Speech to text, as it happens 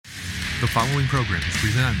The following program is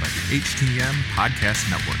presented by the HTM Podcast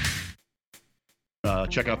Network.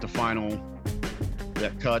 Check out the final,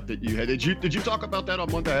 that cut that you had. Did you talk about that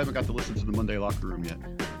on Monday? I haven't got to listen to the Monday locker room yet.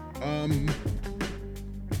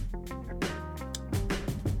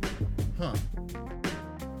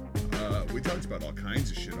 We talked about all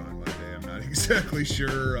kinds of shit on Monday. I'm not exactly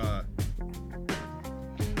sure.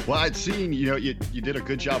 Well, I'd seen you did a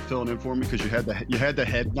good job filling in for me because you had the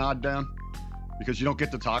head nod down because you don't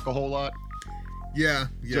get to talk a whole lot. Yeah.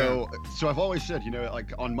 So I've always said,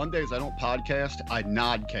 like on Mondays I don't podcast, I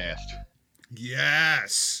nodcast.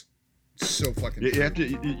 Yes. So fucking. You have to.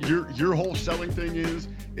 Your whole selling thing is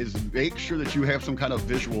make sure that you have some kind of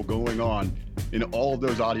visual going on in all of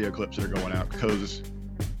those audio clips that are going out, because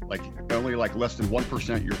like only like less than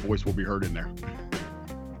 1% your voice will be heard in there.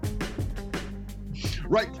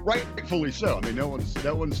 Rightfully so. I mean, no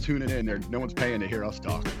one's tuning in there. No one's paying to hear us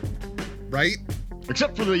talk. Right.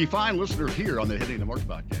 Except for the fine listeners here on the Hitting the Marks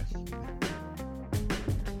podcast.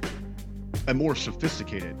 A more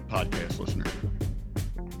sophisticated podcast listener.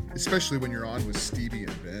 Especially when you're on with Stevie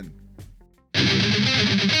and Ben.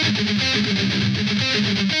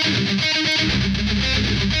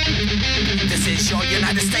 This is your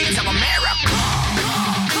United States of America.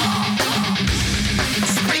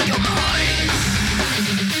 Speak your mind.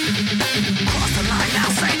 Cross the line now,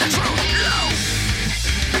 say the truth.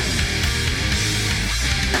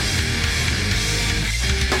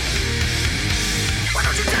 Why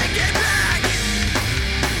don't you take it back?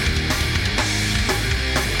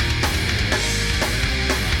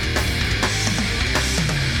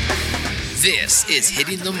 This is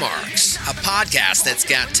Hitting the Marks, a podcast that's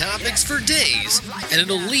got topics for days, and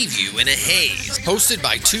it'll leave you in a haze. Hosted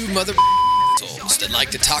by two mother that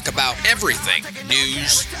like to talk about everything: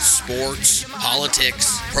 news, sports,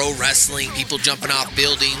 politics, pro wrestling, people jumping off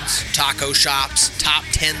buildings, taco shops, top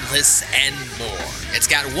 10 lists, and more. It's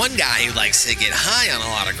got one guy who likes to get high on a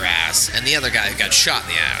lot of grass, and the other guy who got shot in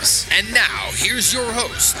the ass. And now, here's your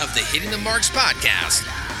host of the Hitting the Marks podcast,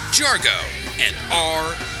 Jargo and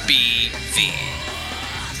RBV.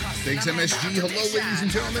 Thanks, MSG. Hello, ladies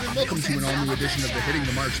and gentlemen, and welcome to an all-new edition of the Hitting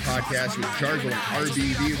the Marks podcast with Jargo and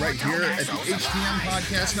RBV right here at the HTM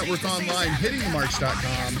Podcast Network online,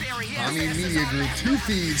 hittingthemarks.com, Hameen Media Group, two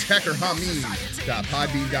feeds,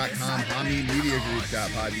 hackerhameen.podbean.com,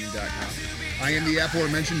 hameenmediagroup.podbean.com. I am the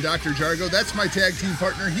aforementioned Dr. Jargo. That's my tag team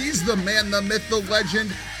partner. He's the man, the myth, the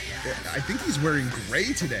legend. I think he's wearing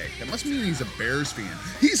gray today. That must mean he's a Bears fan.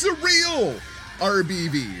 He's the real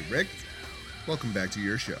RBV. Rick, welcome back to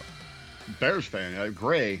your show. Bears fan,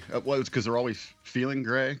 gray. Well, it's because they're always feeling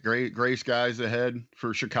gray. Gray skies ahead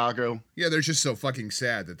for Chicago. Yeah, they're just so fucking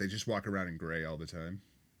sad that they just walk around in gray all the time.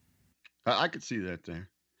 I could see that there.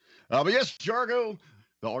 But yes, Jargo,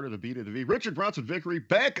 the art of the beat of the V. Richard Bronson Vickery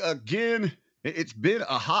back again. It's been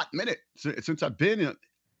a hot minute since I've been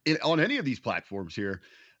on any of these platforms here.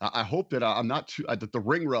 I hope that I'm not too that the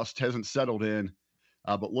ring rust hasn't settled in.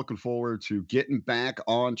 But looking forward to getting back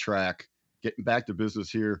on track, getting back to business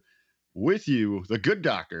here with you, the good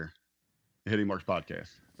doctor, the Hitting Marks podcast.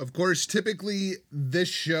 Of course, typically this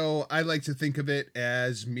show, I like to think of it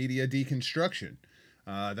as media deconstruction.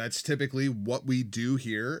 That's typically what we do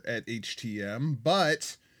here at HTM,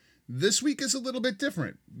 but this week is a little bit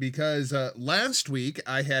different because last week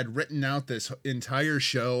I had written out this entire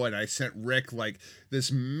show and I sent Rick like this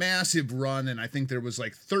massive run, and I think there was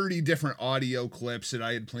like 30 different audio clips that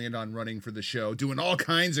I had planned on running for the show, doing all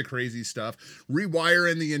kinds of crazy stuff,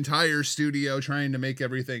 rewiring the entire studio, trying to make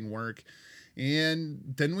everything work.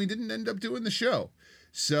 And then we didn't end up doing the show.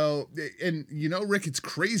 So, and Rick, it's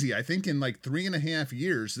crazy. I think in like 3.5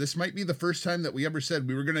 years, this might be the first time that we ever said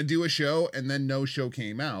we were going to do a show and then no show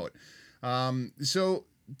came out. So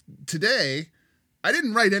today I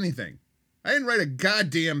didn't write anything. I didn't write a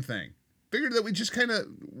goddamn thing. Figured that we just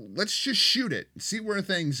let's just shoot it, see where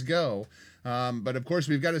things go. But of course,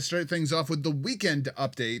 we've got to start things off with the weekend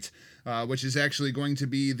update, which is actually going to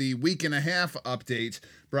be the week and a half update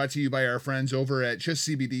brought to you by our friends over at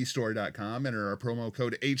justcbdstore.com. Enter our promo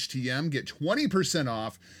code HTM. Get 20%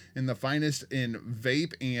 off in the finest in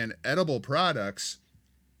vape and edible products.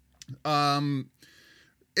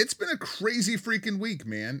 It's been a crazy freaking week,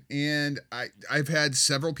 man. And I've had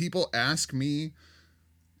several people ask me,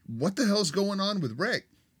 what the hell's going on with Rick?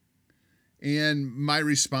 And my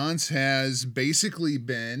response has basically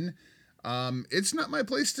been, it's not my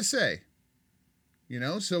place to say.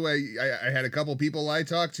 So I had a couple people I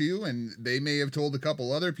talked to, and they may have told a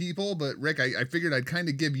couple other people, but Rick, I figured I'd kind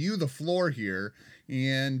of give you the floor here,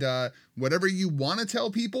 and whatever you want to tell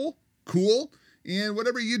people, cool, and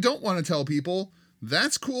whatever you don't want to tell people,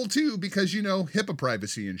 that's cool too, because HIPAA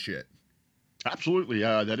privacy and shit. Absolutely.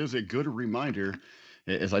 That is a good reminder,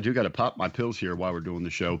 as I do got to pop my pills here while we're doing the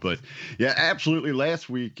show. But yeah, absolutely. Last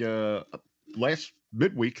week, last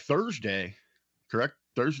midweek, Thursday, correct?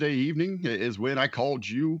 Thursday evening is when I called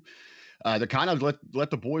you to kind of let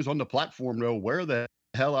the boys on the platform know where the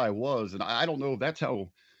hell I was. And I don't know if that's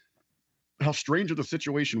how strange of the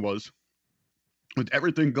situation was with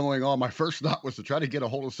everything going on. My first thought was to try to get a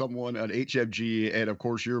hold of someone at HFG, and of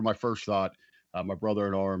course, you're my first thought. My brother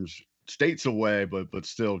in arms, states away, but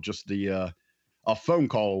still just the a phone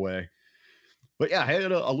call away. But yeah, I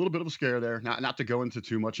had a little bit of a scare there. Not to go into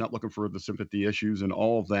too much, not looking for the sympathy issues and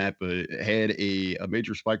all of that, but it had a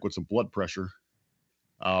major spike with some blood pressure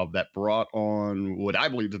that brought on what I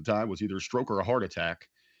believed at the time was either a stroke or a heart attack.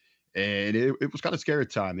 And it was kind of scary at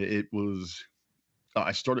the time. It was,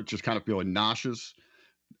 I started just kind of feeling nauseous,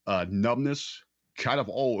 numbness kind of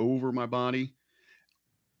all over my body.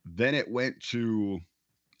 Then it went to,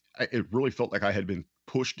 it really felt like I had been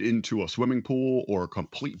pushed into a swimming pool or a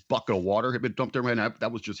complete bucket of water had been dumped over me. And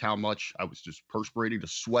that was just how much I was just perspirating, the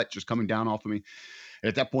sweat just coming down off of me. And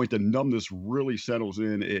at that point, the numbness really settles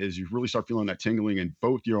in as you really start feeling that tingling in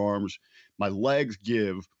both your arms. My legs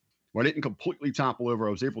give. When I didn't completely topple over,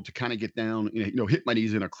 I was able to kind of get down, hit my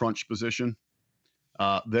knees in a crunch position.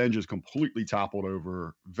 Then just completely toppled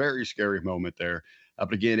over. Very scary moment there.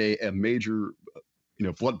 But again, a major,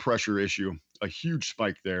 blood pressure issue, a huge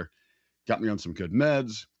spike there. Got me on some good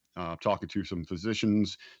meds, talking to some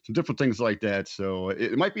physicians, some different things like that. So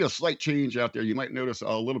it might be a slight change out there. You might notice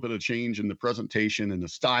a little bit of change in the presentation and the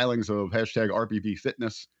stylings of hashtag RBV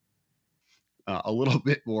Fitness. A little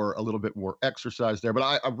bit more exercise there.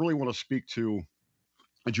 But I really want to speak to,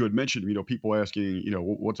 as you had mentioned, people asking,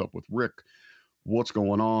 what's up with Rick? What's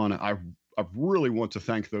going on? I really want to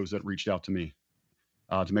thank those that reached out to me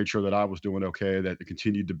to make sure that I was doing okay, that they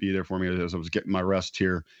continued to be there for me as I was getting my rest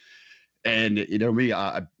here. And me,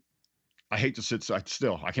 I hate to sit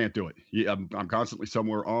still. I can't do it. I'm constantly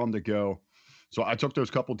somewhere on the go. So I took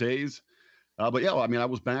those couple days. But yeah, I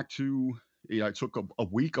was back to, I took a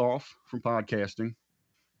week off from podcasting,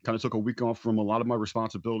 kind of took a week off from a lot of my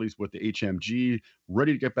responsibilities with the HMG,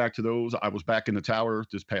 ready to get back to those. I was back in the tower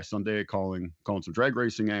this past Sunday calling some drag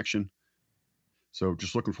racing action. So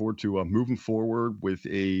just looking forward to moving forward with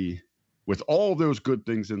all those good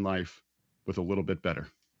things in life with a little bit better.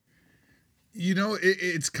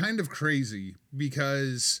 It's kind of crazy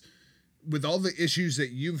because with all the issues that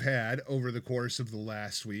you've had over the course of the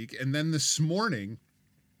last week, and then this morning,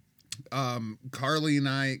 Carly and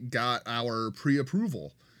I got our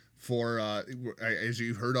pre-approval for, as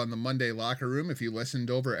you heard on the Monday Locker Room, if you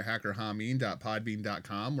listened over at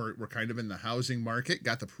hackerhameen.podbean.com, we're kind of in the housing market,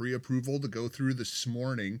 got the pre-approval to go through this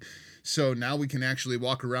morning. So now we can actually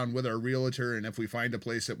walk around with our realtor, and if we find a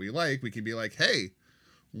place that we like, we can be like, hey,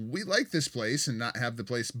 we like this place, and not have the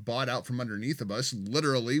place bought out from underneath of us,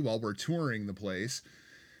 literally, while we're touring the place.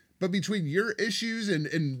 But between your issues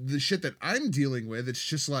and the shit that I'm dealing with, it's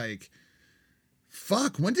just like,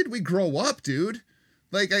 fuck, when did we grow up, dude?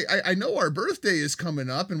 Like, I know our birthday is coming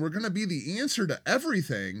up, and we're going to be the answer to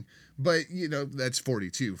everything, but, that's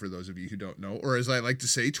 42 for those of you who don't know, or as I like to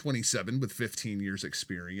say, 27 with 15 years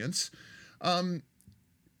experience.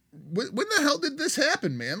 When the hell did this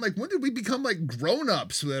happen, man? Like, when did we become like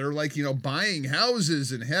grown-ups that are like, buying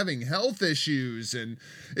houses and having health issues? And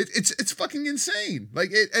it's fucking insane.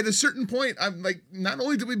 Like, at a certain point, I'm like, not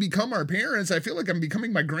only do we become our parents, I feel like I'm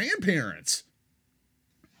becoming my grandparents.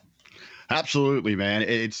 Absolutely, man.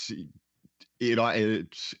 It's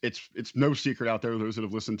no secret out there, those that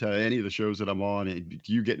have listened to any of the shows that I'm on, and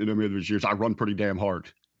you getting to know me over these years, I run pretty damn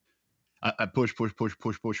hard. I push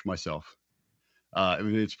myself. If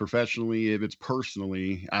it's professionally, if it's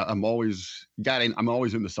personally, I'm always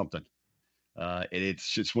into something. And it's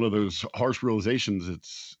just one of those harsh realizations.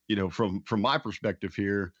 It's, from my perspective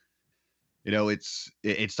here, it's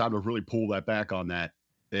time to really pull that back on that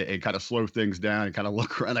and kind of slow things down and kind of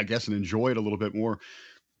look around, I guess, and enjoy it a little bit more.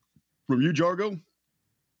 From you, Jargo,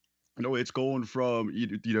 it's going from,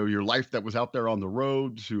 your life that was out there on the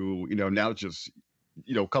road to, now just,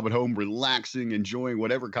 coming home, relaxing, enjoying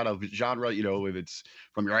whatever kind of genre, if it's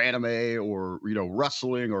from your anime or,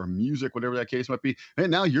 wrestling or music, whatever that case might be. And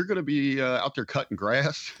now you're going to be out there cutting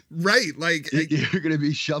grass. Right. Like you're going to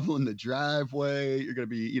be shoveling the driveway. You're going to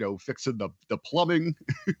be, fixing the plumbing.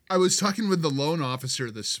 I was talking with the loan officer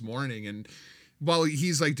this morning, and while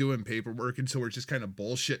he's like doing paperwork, and so we're just kind of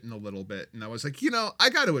bullshitting a little bit. And I was like, I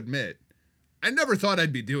got to admit, I never thought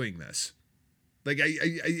I'd be doing this. Like,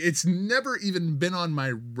 it's never even been on my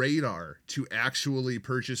radar to actually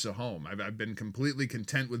purchase a home. I've been completely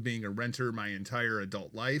content with being a renter my entire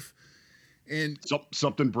adult life. And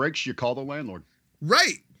something breaks, you call the landlord.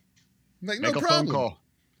 right. Like, Make no a problem. phone call.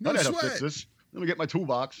 No I know how to sweat. fix this. Let me get my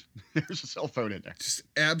toolbox. There's a cell phone in there. Just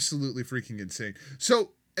absolutely freaking insane.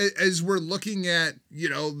 So as we're looking at,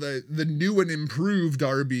 the new and improved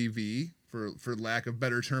RBV, for lack of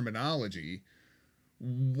better terminology,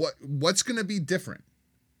 what's going to be different?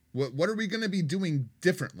 What are we going to be doing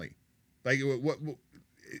differently? Like, what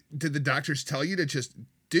did the doctors tell you to just,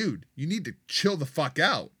 dude, you need to chill the fuck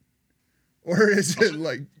out? Or is it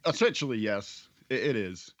like... Essentially, yes, it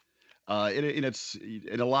is.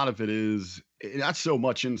 And a lot of it is not so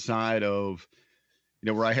much inside of,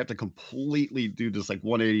 where I have to completely do this like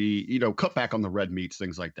 180, cut back on the red meats,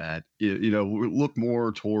 things like that. Look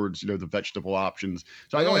more towards, the vegetable options.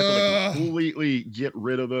 So I don't have to like completely get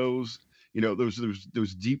rid of those,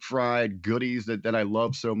 those deep fried goodies that I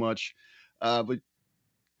love so much. But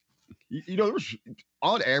there was,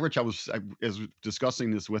 on average, I was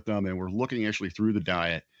discussing this with them, and we're looking actually through the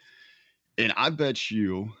diet, and I bet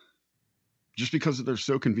you, just because they're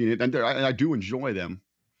so convenient, and I do enjoy them,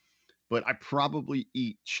 but I probably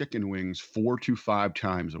eat chicken wings 4 to 5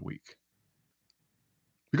 times a week.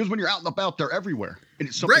 Because when you're out and about, they're everywhere, and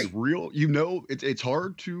it's something Right. real. It's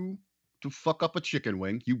hard to fuck up a chicken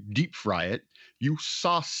wing. You deep fry it, you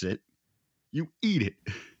sauce it, you eat it.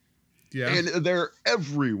 Yeah. And they're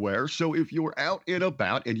everywhere. So if you're out and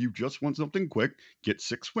about and you just want something quick, get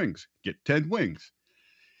 6 wings, get 10 wings.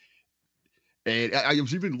 And I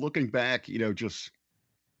was even looking back,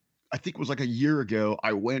 I think it was like a year ago,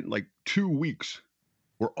 I went like 2 weeks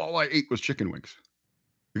where all I ate was chicken wings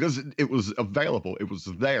because it was available. It was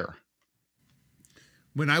there.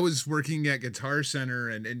 When I was working at Guitar Center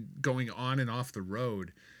and going on and off the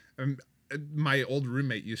road, my old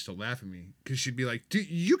roommate used to laugh at me because she'd be like, dude,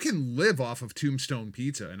 you can live off of Tombstone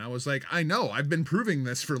Pizza. And I was like, I know, I've been proving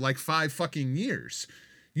this for like 5 fucking years.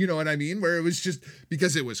 You know what I mean? Where it was just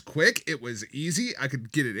because it was quick, it was easy. I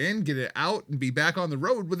could get it in, get it out, and be back on the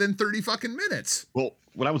road within 30 fucking minutes. Well,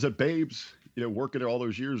 when I was at Babes, working there all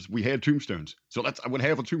those years, we had tombstones. So I would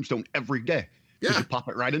have a tombstone every day. Yeah. You pop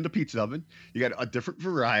it right in the pizza oven. You got different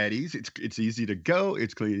varieties. It's easy to go.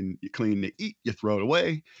 It's clean to eat. You throw it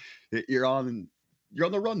away. You're on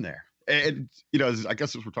the run there. And I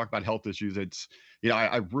guess as we're talking about health issues, it's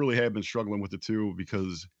I really have been struggling with it too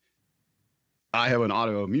because I have an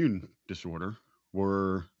autoimmune disorder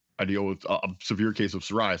where I deal with a severe case of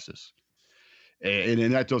psoriasis.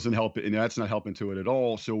 And that doesn't help, and that's not helping to it at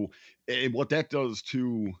all. So what that does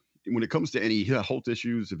to, when it comes to any health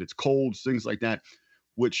issues, if it's colds, things like that,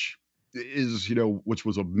 which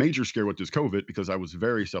was a major scare with this COVID because I was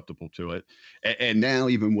very susceptible to it. And now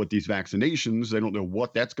even with these vaccinations, they don't know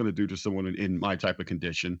what that's going to do to someone in my type of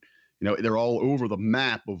condition. They're all over the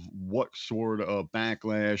map of what sort of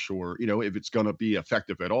backlash or, if it's going to be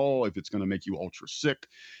effective at all, if it's going to make you ultra sick,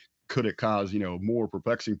 could it cause, more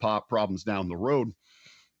perplexing problems down the road?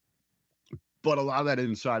 But a lot of that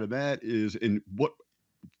inside of that is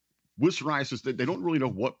with psoriasis, they don't really know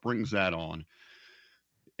what brings that on.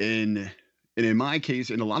 And in my case,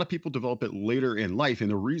 and a lot of people develop it later in life. And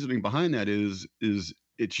the reasoning behind that is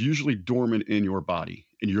it's usually dormant in your body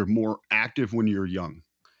and you're more active when you're young.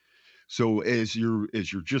 So as your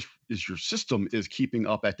system is keeping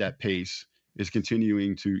up at that pace, is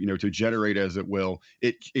continuing to, to generate as it will,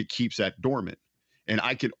 it keeps that dormant. And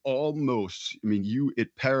I can almost,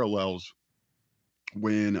 it parallels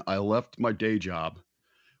when I left my day job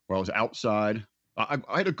where I was outside. I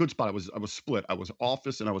had a good spot. I was split. I was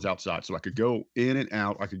office and I was outside. So I could go in and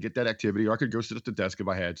out. I could get that activity or I could go sit at the desk if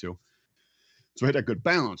I had to. So I had that good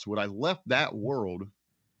balance. When I left that world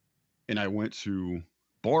and I went to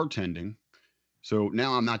bartending, so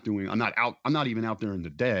now I'm not even out there in the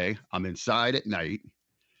day. I'm inside at night.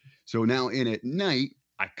 So now at night,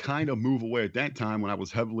 I kind of move away at that time when I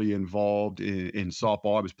was heavily involved in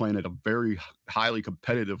softball. I was playing at a very highly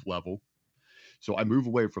competitive level. So I move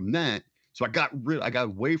away from that. So I got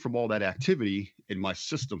away from all that activity and my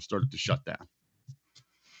system started to shut down.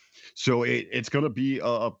 So it's going to be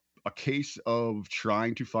a case of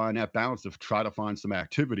trying to find that balance, to try to find some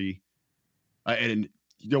activity. And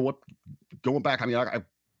you know what, going back, I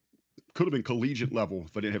could have been collegiate level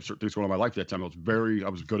if I didn't have certain things going on in my life at that time. I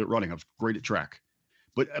was good at running. I was great at track,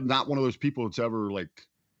 but I'm not one of those people that's ever like,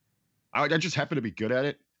 I just happen to be good at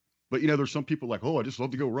it. But there's some people like, oh, I just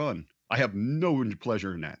love to go run. I have no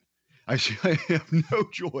pleasure in that. I have no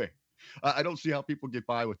joy. I don't see how people get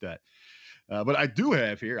by with that. But I do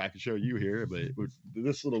have here, I can show you here, but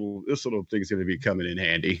this little thing is going to be coming in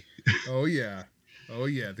handy. Oh yeah.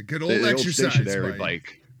 The good old the exercise stationary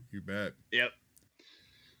bike. You bet. Yep.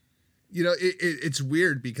 It's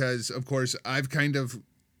weird because of course I've kind of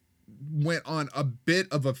went on a bit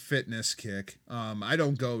of a fitness kick. I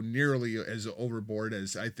don't go nearly as overboard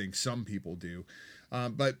as I think some people do.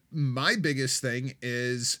 But my biggest thing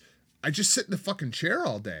is I just sit in a fucking chair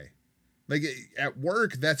all day. Like at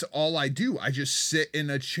work, that's all I do. I just sit in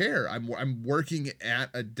a chair. I'm working at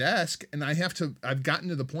a desk, and I've gotten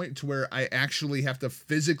to the point to where I actually have to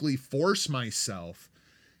physically force myself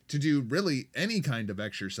to do really any kind of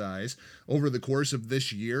exercise. Over the course of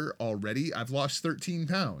this year already, I've lost 13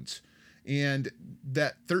 pounds. And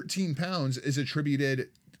that 13 pounds is attributed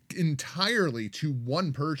entirely to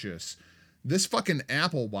one purchase. This fucking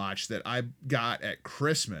Apple Watch that I got at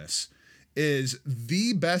Christmas is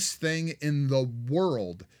the best thing in the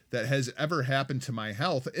world that has ever happened to my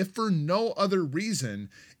health. If for no other reason,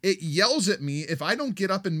 it yells at me if I don't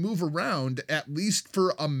get up and move around at least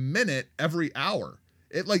for a minute every hour.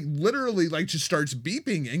 It like literally like just starts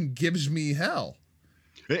beeping and gives me hell.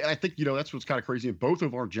 I think, that's what's kind of crazy in both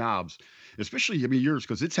of our jobs, especially, yours,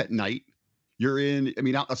 because it's at night. You're in,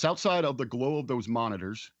 it's outside of the glow of those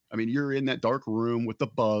monitors. You're in that dark room with the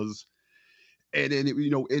buzz. And then,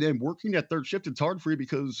 and then working that third shift, it's hard for you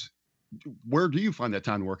because where do you find that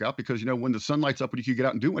time to work out? Because, when the sun lights up and you can get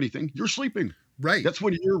out and do anything, you're sleeping. Right. That's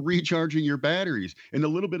when you're recharging your batteries. And the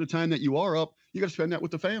little bit of time that you are up, you got to spend that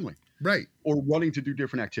with the family. Right. Or running to do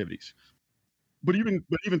different activities. But even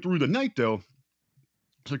through the night, though,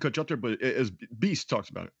 so cut you up there, but as Beast talks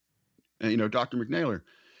about it, and, Dr. McNailer,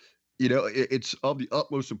 it's of the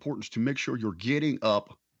utmost importance to make sure you're getting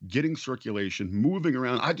up, getting circulation, moving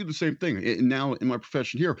around. I do the same thing. And now in my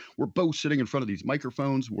profession here, we're both sitting in front of these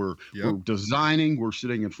microphones. We're designing. We're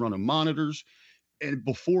sitting in front of monitors. And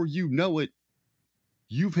before you know it,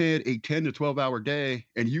 you've had a 10 to 12 hour day,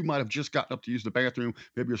 and you might have just gotten up to use the bathroom,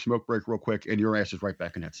 maybe a smoke break real quick, and your ass is right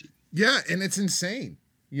back in that seat. Yeah, and it's insane.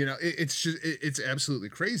 It's absolutely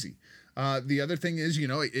crazy. The other thing is,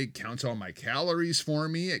 it counts all my calories for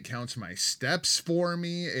me. It counts my steps for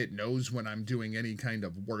me. It knows when I'm doing any kind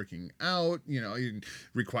of working out. It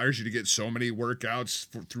requires you to get so many workouts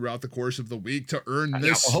throughout the course of the week to earn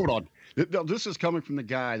this. Now, hold on. This is coming from the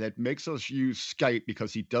guy that makes us use Skype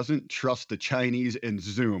because he doesn't trust the Chinese and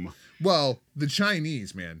Zoom. Well, the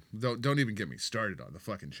Chinese, man, don't even get me started on the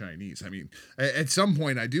fucking Chinese. At some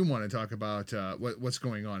point, I do want to talk about what's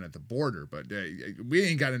going on at the border, but we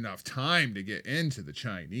ain't got enough time to get into the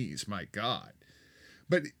Chinese. My God.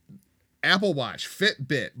 But Apple Watch,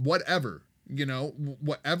 Fitbit, whatever,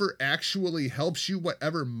 whatever actually helps you,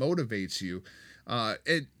 whatever motivates you,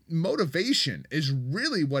 motivation is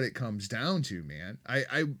really what it comes down to, man.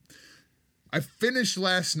 I finished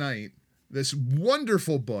last night this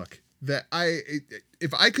wonderful book that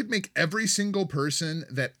if I could make every single person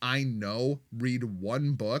that I know read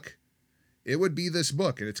one book, it would be this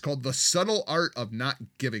book. And it's called The Subtle Art of Not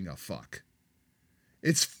Giving a Fuck.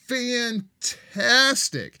 It's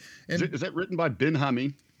fantastic. And is that written by Ben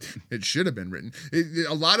Hameen? It should have been written.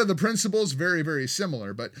 A lot of the principles very, very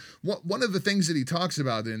similar, but one of the things that he talks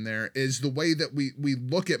about in there is the way that we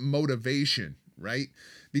look at motivation, right?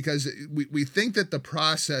 Because we think that the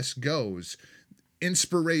process goes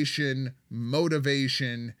inspiration,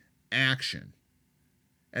 motivation, action.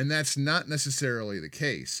 And that's not necessarily the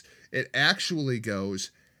case. It actually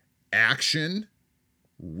goes action,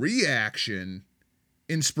 reaction,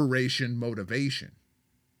 inspiration, motivation.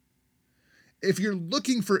 If you're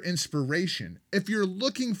looking for inspiration, if you're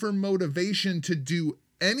looking for motivation to do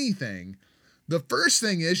anything, the first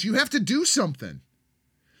thing is you have to do something.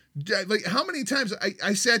 Like how many times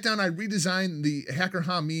I sat down, I redesigned the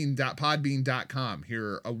hackerhameen.podbean.com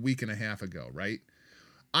here a week and a half ago, right?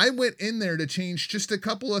 I went in there to change just a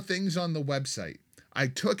couple of things on the website. I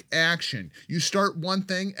took action. You start one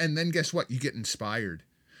thing and then guess what? You get inspired.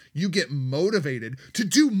 You get motivated to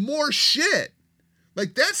do more shit.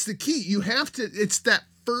 Like that's the key. You have to, it's that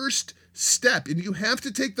first step, and you have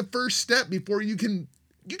to take the first step before you can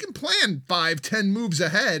plan 5-10 moves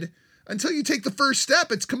ahead. Until you take the first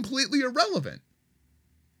step, it's completely irrelevant.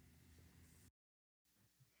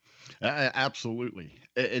 Absolutely.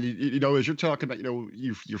 And as you're talking about,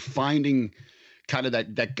 you're finding kind of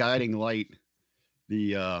that guiding light,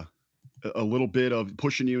 a little bit of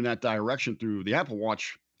pushing you in that direction through the Apple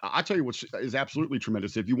Watch. I tell you what is absolutely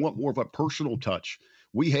tremendous. If you want more of a personal touch,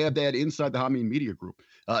 we have that inside the Hameen Media Group,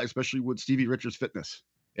 especially with Stevie Richards Fitness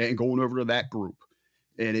and going over to that group.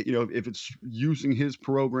 And if it's using his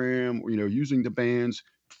program, using the bands,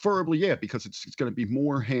 preferably, yeah, because it's going to be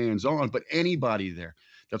more hands-on. But anybody there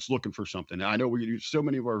that's looking for something, I know so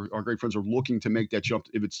many of our great friends are looking to make that jump.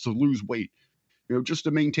 If it's to lose weight, just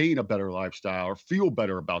to maintain a better lifestyle or feel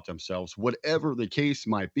better about themselves, whatever the case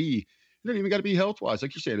might be. You don't even got to be health-wise.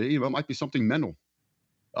 Like you're saying, it might be something mental.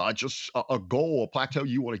 just a goal, a plateau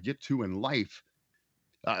you want to get to in life.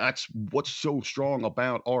 That's what's so strong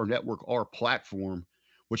about our network, our platform,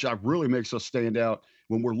 which really makes us stand out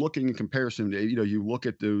when we're looking in comparison. You look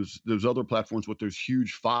at those other platforms with those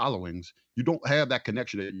huge followings. You don't have that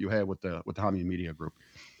connection that you have with the Hami Media Group.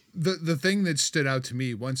 The thing that stood out to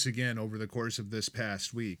me once again over the course of this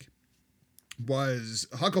past week was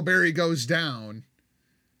Huckleberry goes down.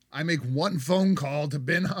 I make one phone call to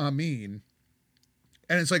Ben Hameen,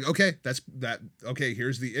 and it's like, okay, okay,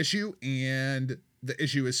 here's the issue, and the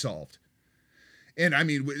issue is solved. And I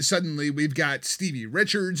mean, suddenly we've got Stevie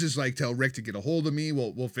Richards is like, tell Rick to get a hold of me.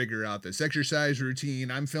 We'll figure out this exercise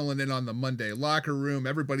routine. I'm filling in on the Monday locker room.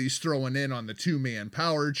 Everybody's throwing in on the 2-man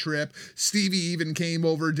power trip. Stevie even came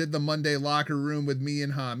over, did the Monday locker room with me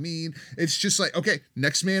and Hameen. It's just like, okay,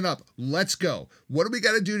 next man up. Let's go. What do we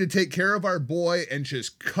got to do to take care of our boy and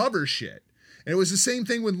just cover shit? And it was the same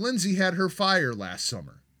thing when Lindsay had her fire last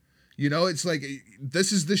summer. It's like,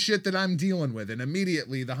 this is the shit that I'm dealing with. And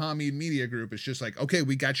immediately the Hameen Media Group is just like, okay,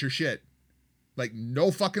 we got your shit. Like, no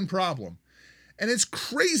fucking problem. And it's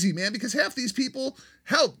crazy, man, because half these people,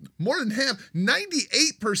 hell, more than half,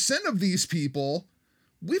 98% of these people,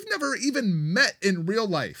 we've never even met in real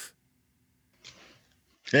life.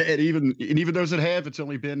 And even those that have, it's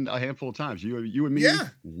only been a handful of times. You and me,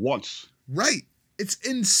 once. Right. It's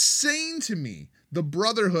insane to me, the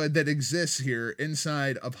brotherhood that exists here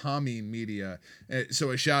inside of Hameen Media.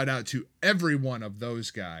 So a shout out to every one of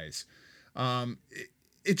those guys.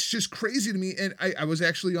 It's just crazy to me. And I was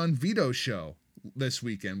actually on Vito's show this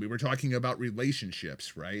weekend. We were talking about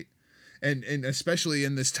relationships, right? And especially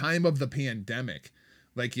in this time of the pandemic,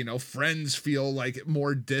 like, friends feel like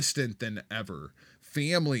more distant than ever.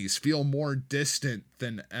 Families feel more distant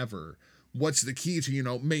than ever. What's the key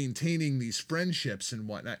to, maintaining these friendships and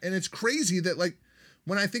whatnot? And it's crazy that, like,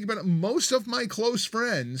 when I think about it, most of my close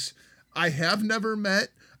friends I have never met.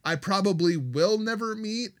 I probably will never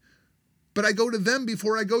meet, but I go to them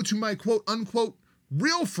before I go to my quote unquote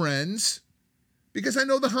real friends, because I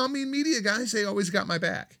know the Hameen Media guys, they always got my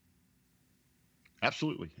back.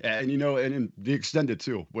 Absolutely. And, and in the extended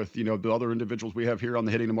too, with, the other individuals we have here on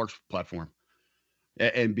the Hitting the Marks platform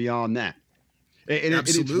and beyond that. And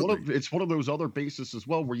it's one of those other bases as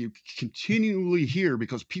well, where you continually hear,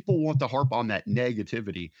 because people want to harp on that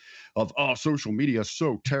negativity of, social media is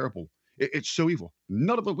so terrible. It's so evil.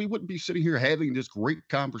 None of it. We wouldn't be sitting here having this great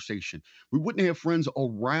conversation. We wouldn't have friends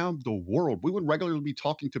around the world. We would regularly be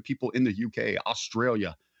talking to people in the UK,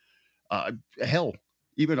 Australia, hell,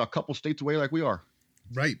 even a couple states away like we are.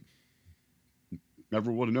 Right.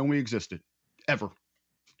 Never would have known we existed, ever.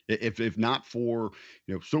 If not for,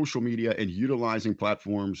 social media and utilizing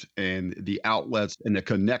platforms and the outlets and the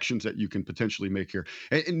connections that you can potentially make here.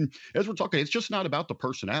 And as we're talking, it's just not about the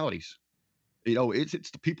personalities.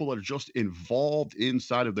 It's the people that are just involved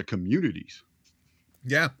inside of the communities.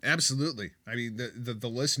 Yeah, absolutely. I mean, the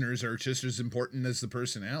listeners are just as important as the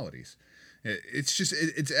personalities.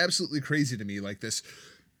 It's absolutely crazy to me, like this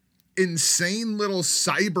insane little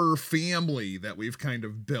cyber family that we've kind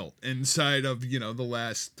of built inside of, the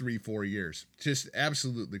last 3-4 years. Just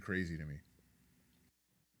absolutely crazy to me.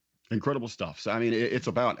 Incredible stuff. So, I mean, it's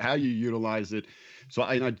about how you utilize it. So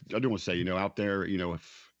I do want to say, out there,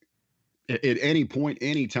 if at any point,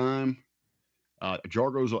 any time,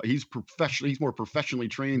 Jargo's, he's more professionally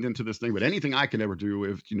trained into this thing, but anything I can ever do,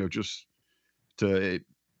 if, just to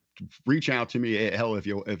reach out to me. Hell, if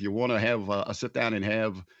you want to have a sit down and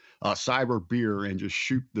have a cyber beer and just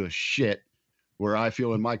shoot the shit, where I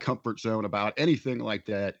feel in my comfort zone about anything like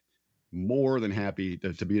that, more than happy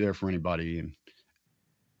to be there for anybody.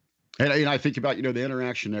 And I think about, the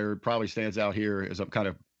interaction there probably stands out here as I'm kind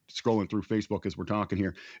of scrolling through Facebook as we're talking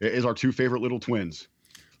here, is our two favorite little twins.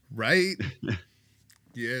 Right.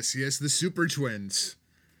 Yes, the super twins.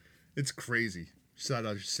 It's crazy. Shout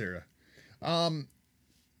out to Sarah.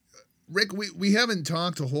 Rick, we haven't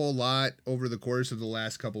talked a whole lot over the course of the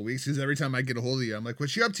last couple of weeks, because every time I get a hold of you, I'm like,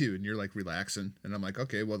 what you up to? And you're like, relaxing. And I'm like,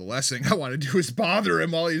 okay, well, the last thing I want to do is bother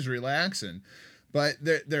him while he's relaxing. But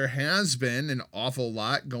there has been an awful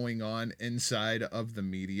lot going on inside of the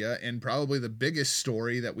media, and probably the biggest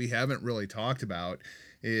story that we haven't really talked about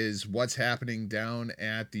is what's happening down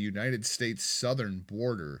at the United States southern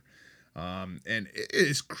border. And it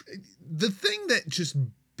is the thing that just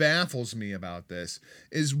baffles me about this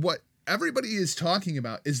is what everybody is talking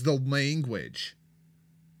about is the language.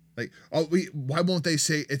 Like, why won't they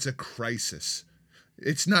say it's a crisis?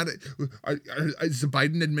 It's not. Is the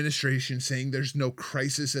Biden administration saying there's no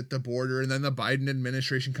crisis at the border, and then the Biden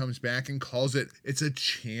administration comes back and calls it's a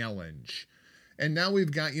challenge? And now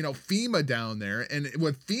we've got, FEMA down there. And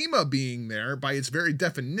with FEMA being there, by its very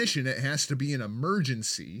definition, it has to be an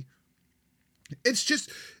emergency.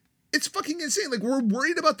 It's fucking insane. Like, we're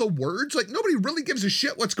worried about the words. Like, nobody really gives a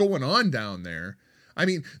shit what's going on down there. I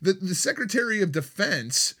mean, the Secretary of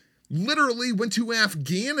Defense literally went to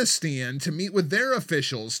Afghanistan to meet with their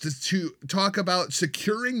officials to talk about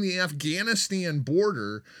securing the Afghanistan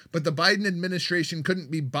border, but the Biden administration couldn't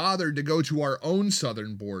be bothered to go to our own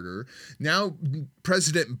southern border. Now,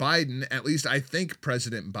 President Biden, at least I think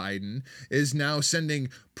President Biden, is now sending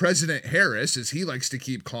President Harris, as he likes to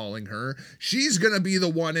keep calling her. She's going to be the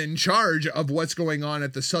one in charge of what's going on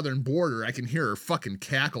at the southern border. I can hear her fucking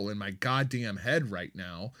cackle in my goddamn head right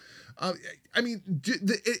now. I mean,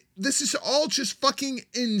 this is all just fucking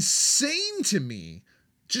insane to me.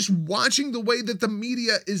 Just watching the way that the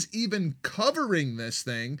media is even covering this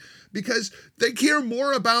thing, because they care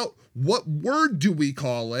more about what word do we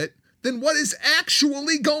call it than what is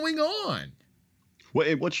actually going on. Well,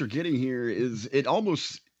 and what you're getting here is it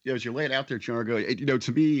almost, as you lay it out there, Jargo,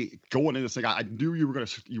 to me, going into this thing, I knew you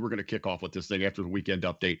were gonna kick off with this thing after the weekend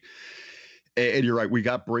update. And you're right. We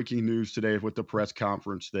got breaking news today with the press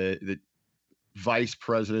conference that Vice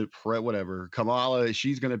President, whatever, Kamala,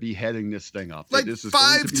 she's going to be heading this thing up. Like this is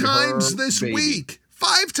 5 times this baby. week.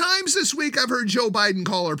 5 times this week I've heard Joe Biden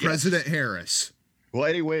call her President Harris. Well,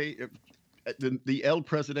 anyway, the El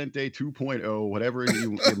Presidente 2.0, whatever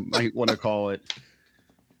you might want to call it,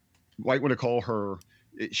 might want to call her.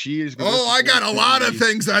 She is going I got a lot of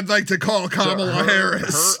things I'd like to call Kamala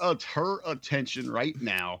Harris. Her attention right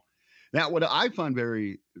now. Now, what I find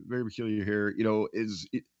very, very peculiar here, is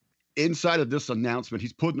inside of this announcement,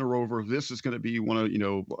 he's putting her over. This is going to be one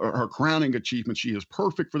of, her crowning achievements. She is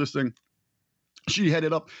perfect for this thing. She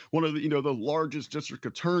headed up one of the, the largest district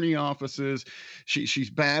attorney offices. She's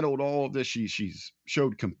battled all of this. She's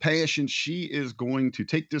showed compassion. She is going to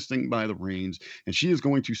take this thing by the reins, and she is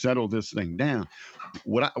going to settle this thing down.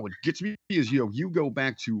 What gets me is, you go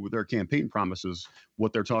back to their campaign promises.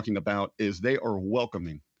 What they're talking about is they are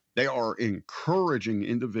welcoming. They are encouraging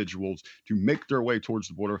individuals to make their way towards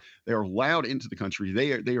the border. They are allowed into the country.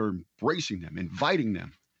 They are embracing them, inviting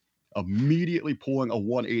them, immediately pulling a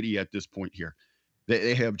 180 at this point here.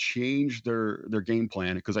 They have changed their game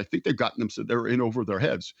plan, because I think they've gotten them so they're in over their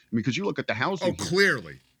heads. I mean, because you look at the housing. Oh,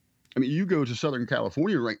 clearly. I mean, you go to Southern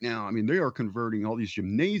California right now. I mean, they are converting all these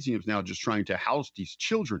gymnasiums now, just trying to house these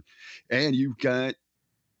children. And you've got,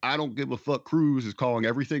 I don't give a fuck, Cruz is calling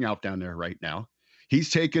everything out down there right now. He's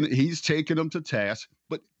taken them to task,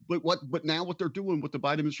 but now what they're doing, what the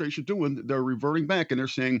Biden administration doing, they're reverting back, and they're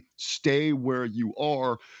saying, stay where you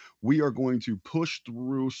are. We are going to push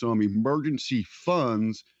through some emergency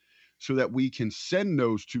funds so that we can send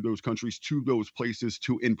those to those countries, to those places,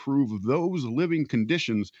 to improve those living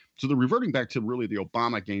conditions. So they're reverting back to really the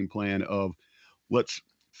Obama game plan of, let's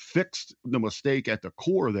fix the mistake at the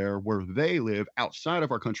core there where they live outside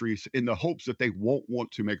of our countries, in the hopes that they won't want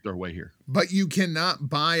to make their way here. But you cannot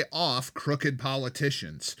buy off crooked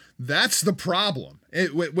politicians. That's the problem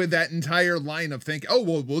with that entire line of thinking,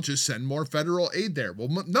 we'll just send more federal aid there. Well,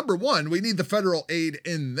 number one, we need the federal aid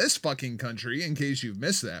in this fucking country, in case you've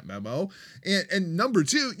missed that memo. And number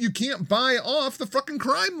two, you can't buy off the fucking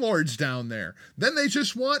crime lords down there. Then they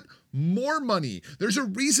just want more money. There's a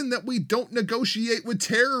reason that we don't negotiate with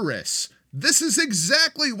terrorists. This is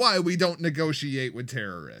exactly why we don't negotiate with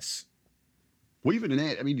terrorists. Well, even in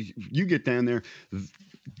that, I mean, you get down there,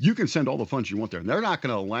 you can send all the funds you want there. And they're not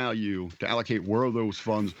going to allow you to allocate where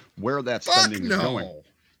that spending is going.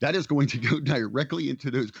 That is going to go directly into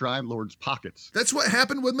those crime lords' pockets. That's what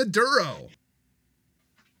happened with Maduro.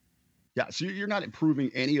 Yeah, so you're not improving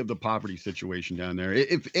any of the poverty situation down there.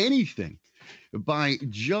 If anything, by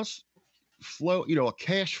just flow,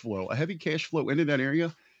 a heavy cash flow into that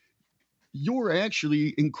area, you're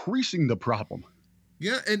actually increasing the problem.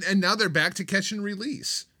 Yeah, and now they're back to catch and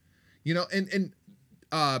release.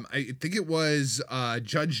 I think it was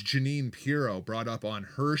Judge Jeanine Pirro brought up on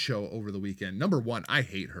her show over the weekend. Number one, I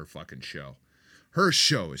hate her fucking show. Her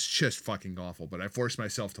show is just fucking awful, but I forced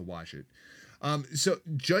myself to watch it. So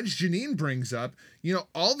Judge Jeanine brings up,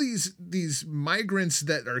 all these migrants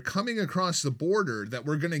that are coming across the border that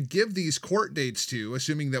we're going to give these court dates to,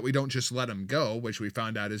 assuming that we don't just let them go, which we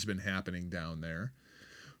found out has been happening down there.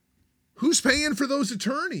 Who's paying for those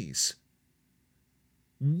attorneys?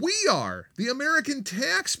 We are. The American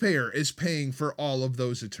taxpayer is paying for all of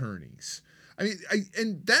those attorneys. I mean,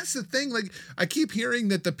 and that's the thing. Like, I keep hearing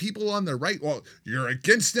that the people on the right, well, you're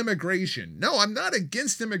against immigration. No, I'm not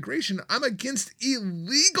against immigration. I'm against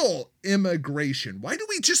illegal immigration. Why do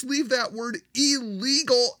we just leave that word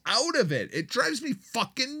illegal out of it? It drives me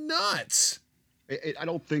fucking nuts. I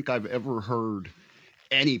don't think I've ever heard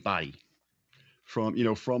anybody from,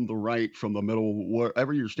 from the right, from the middle,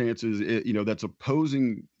 wherever your stance is, that's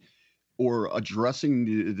opposing or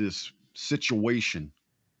addressing this situation,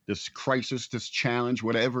 this crisis, this challenge,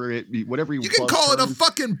 whatever you can call it a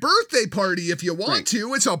fucking birthday party if you want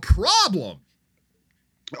to. It's a problem.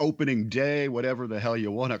 Opening day, whatever the hell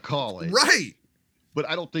you want to call it. Right. But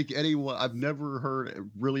I don't think I've never heard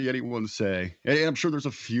really anyone say, and I'm sure there's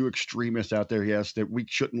a few extremists out there, yes, that we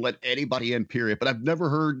shouldn't let anybody in, period. But I've never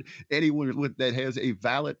heard anyone that has a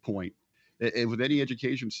valid point and with any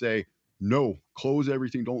education say, no, close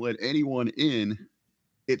everything, don't let anyone in.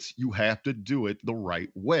 It's, you have to do it the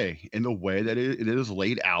right way, in the way that it is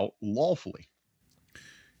laid out lawfully.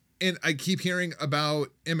 And I keep hearing about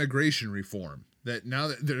immigration reform, that now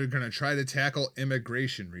that they're going to try to tackle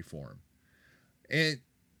immigration reform. And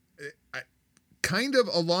kind of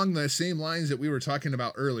along the same lines that we were talking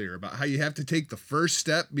about earlier, about how you have to take the first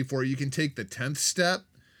step before you can take the 10th step.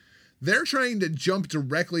 They're trying to jump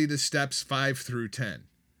directly to steps 5 through 10.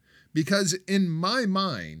 Because in my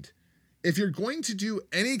mind, if you're going to do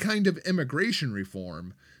any kind of immigration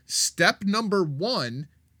reform, step number 1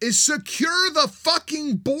 is secure the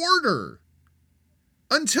fucking border.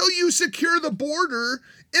 Until you secure the border,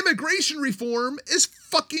 immigration reform is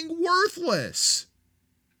fucking worthless.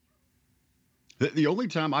 The only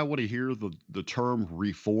time I want to hear the term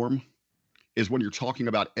reform is when you're talking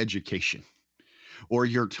about education, or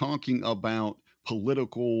you're talking about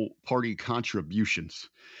political party contributions.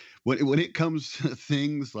 When it comes to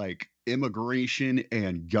things like immigration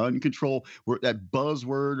and gun control, where that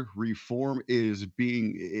buzzword reform it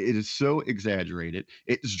is so exaggerated,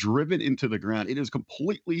 it's driven into the ground. It is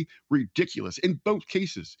completely ridiculous in both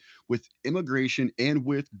cases, with immigration and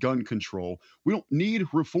with gun control. We don't need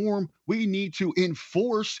reform. We need to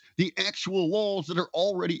enforce the actual laws that are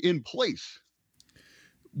already in place.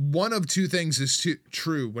 One of two things is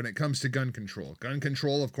true when it comes to gun control. Gun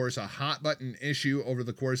control, of course, a hot button issue over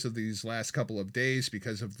the course of these last couple of days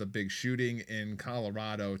because of the big shooting in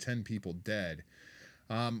Colorado, 10 people dead.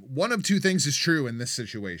 One of two things is true in this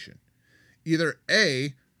situation. Either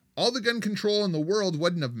A, all the gun control in the world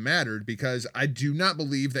wouldn't have mattered because I do not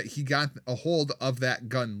believe that he got a hold of that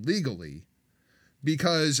gun legally.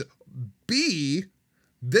 Because B,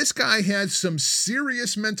 this guy had some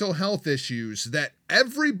serious mental health issues that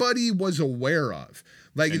everybody was aware of.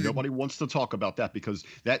 And nobody wants to talk about that because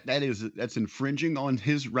that's infringing on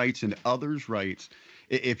his rights and others' rights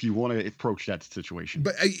if you want to approach that situation.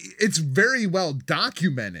 But it's very well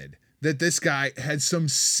documented that this guy had some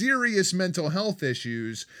serious mental health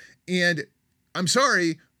issues, and I'm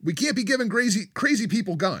sorry, we can't be giving crazy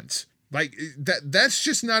people guns. Like that's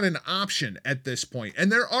just not an option at this point.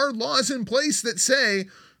 And there are laws in place that say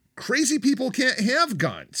crazy people can't have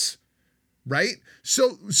guns, right?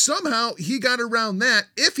 So somehow he got around that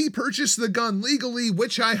if he purchased the gun legally,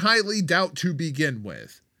 which I highly doubt to begin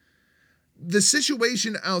with. The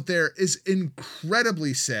situation out there is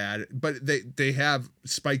incredibly sad, but they have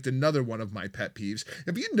spiked another one of my pet peeves.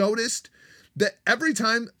 Have you noticed that every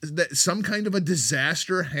time that some kind of a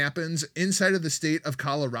disaster happens inside of the state of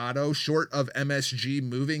Colorado, short of MSG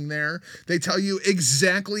moving there, they tell you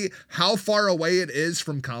exactly how far away it is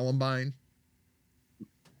from Columbine?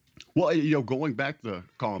 Well, going back to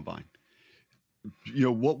Columbine,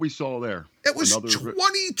 what we saw there. It was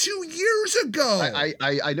 22 years ago.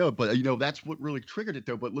 I know, but that's what really triggered it,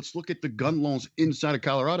 though. But let's look at the gun laws inside of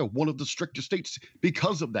Colorado, one of the strictest states,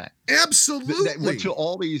 because of that. Absolutely. That went to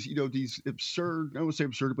all these, these absurd, I won't say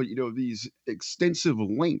absurd, but these extensive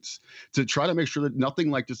lengths to try to make sure that nothing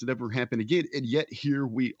like this would ever happen again. And yet here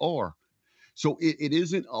we are. So it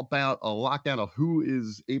isn't about a lockdown of who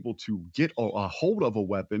is able to get a hold of a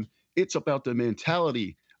weapon. It's about the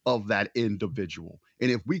mentality of that individual. And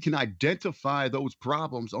if we can identify those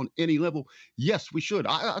problems on any level, yes, we should.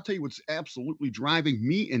 I'll tell you what's absolutely driving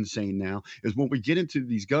me insane now is when we get into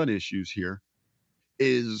these gun issues here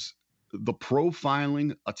is the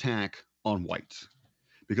profiling attack on whites.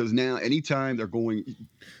 Because now anytime they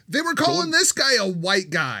were calling this guy a white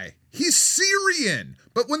guy. He's Syrian.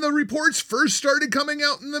 But when the reports first started coming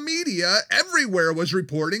out in the media, everywhere was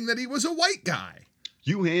reporting that he was a white guy.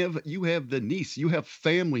 You have the niece, you have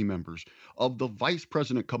family members of the Vice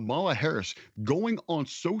President Kamala Harris going on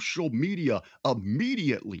social media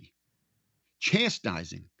immediately,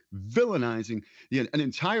 chastising, villainizing an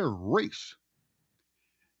entire race.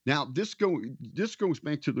 Now, this goes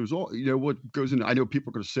back to what goes in. I know people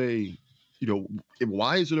are going to say,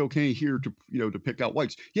 why is it okay here to pick out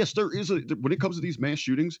whites? Yes, there is when it comes to these mass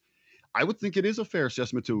shootings, I would think it is a fair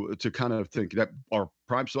assessment to kind of think that our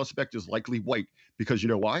prime suspect is likely white because you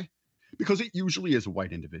know why? because it usually is a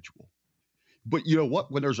white individual. But you know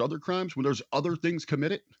what? When there's other crimes, when there's other things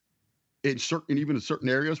committed in certain, even in certain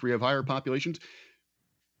areas where you have higher populations,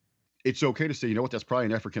 it's okay to say, you know what? That's probably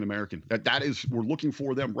an African American. That is, we're looking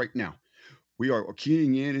for them right now. We are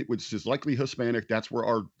keying in, which is likely Hispanic. That's where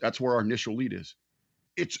our initial lead is.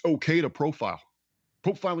 It's okay to profile.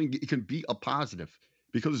 Profiling can be a positive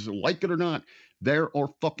because, like it or not, there are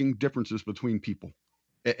fucking differences between people,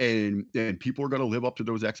 and people are going to live up to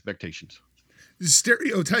those expectations.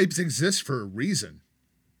 Stereotypes exist for a reason.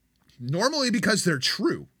 Normally because they're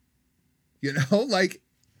true. You know, like,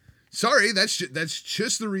 sorry, that's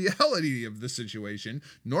just the reality of the situation.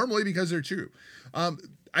 Normally because they're true.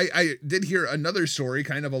 I did hear another story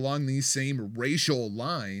kind of along these same racial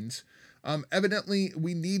lines. Evidently,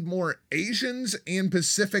 we need more Asians and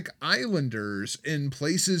Pacific Islanders in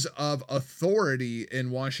places of authority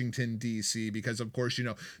in Washington, D.C. because, of course, you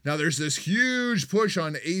know, now there's this huge push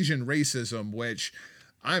on Asian racism, which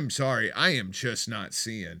I'm sorry, I am just not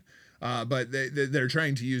seeing. But they're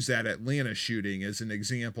trying to use that Atlanta shooting as an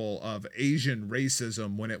example of Asian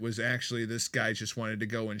racism when it was actually this guy just wanted to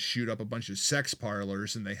go and shoot up a bunch of sex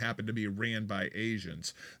parlors and they happened to be ran by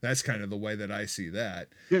Asians. That's kind of the way that I see that.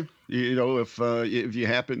 Yeah, you know, if you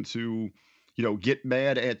happen to, you know, get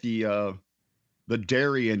mad at the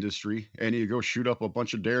dairy industry and you go shoot up a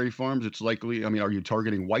bunch of dairy farms, it's likely. I mean, are you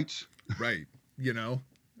targeting whites? Right. You know,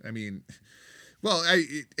 I mean. Well,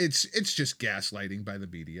 it's just gaslighting by the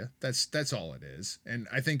media. That's all it is. And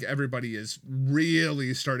I think everybody is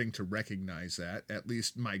really starting to recognize that. At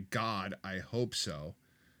least, my God, I hope so.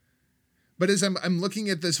 But as I'm looking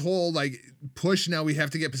at this whole like push now, we have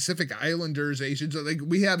to get Pacific Islanders, Asians. Like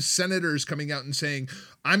we have senators coming out and saying,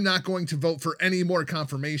 I'm not going to vote for any more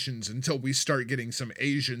confirmations until we start getting some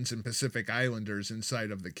Asians and Pacific Islanders inside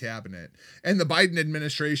of the cabinet. And the Biden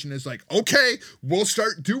administration is like, okay, we'll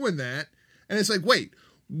start doing that. And it's like, wait,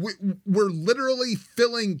 we're literally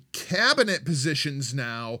filling cabinet positions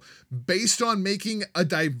now based on making a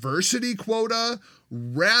diversity quota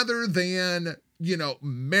rather than, you know,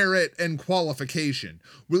 merit and qualification.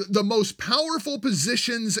 The most powerful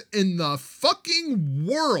positions in the fucking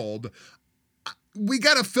world, we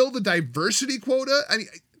got to fill the diversity quota? I mean,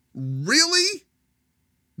 really?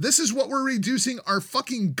 This is what we're reducing our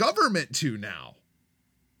fucking government to now.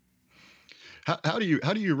 How do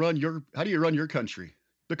you run your country?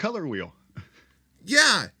 The color wheel.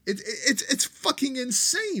 Yeah, it's fucking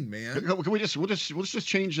insane, man. Can let's just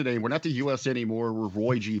change the name. We're not the U.S. anymore. We're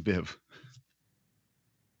Roy G. Biv.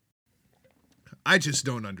 I just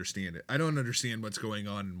don't understand it. I don't understand what's going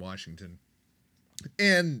on in Washington.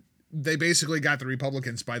 And they basically got the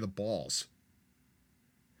Republicans by the balls.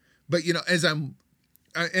 But you know, as I'm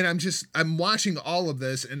watching all of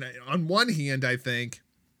this, and on one hand, I think,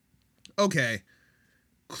 okay,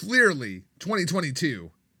 clearly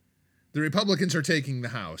 2022, the Republicans are taking the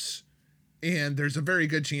House, and there's a very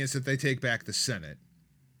good chance that they take back the Senate.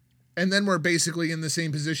 And then we're basically in the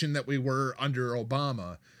same position that we were under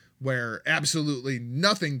Obama, where absolutely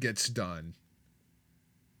nothing gets done.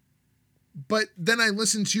 But then I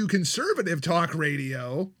listen to conservative talk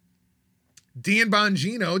radio, Dan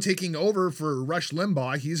Bongino taking over for Rush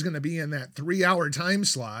Limbaugh. He's going to be in that 3-hour time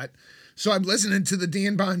slot. So I'm listening to the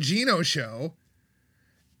Dan Bongino show,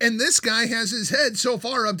 and this guy has his head so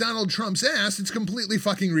far up Donald Trump's ass, it's completely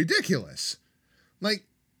fucking ridiculous. Like,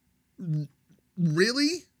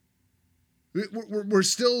 really? We're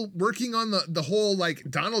still working on the whole, like,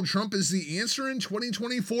 Donald Trump is the answer in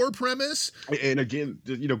 2024 premise? And again,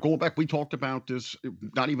 you know, going back, we talked about this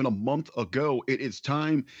not even a month ago. It is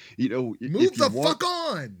time, you know. Move the fuck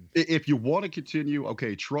on. If you want to continue,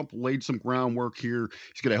 okay, Trump laid some groundwork here.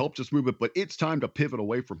 He's going to help this movement, but it's time to pivot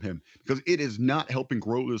away from him because it is not helping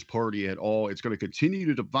grow this party at all. It's going to continue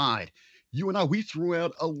to divide. You and I, we threw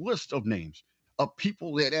out a list of names of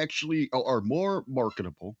people that actually are more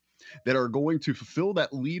marketable, that are going to fulfill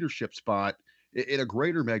that leadership spot in a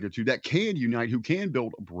greater magnitude, that can unite, who can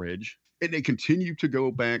build a bridge, and they continue to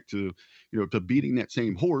go back to, you know, to beating that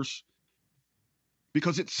same horse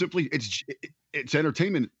because it's simply, it's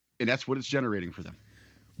entertainment, and that's what it's generating for them.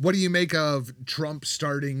 What do you make of Trump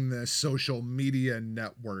starting the social media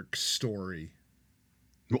network story?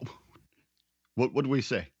 What do we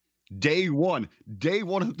say? Day one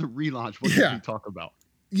of the relaunch. What did we talk about?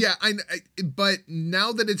 Yeah, but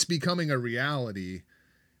now that it's becoming a reality,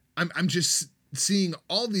 I'm just seeing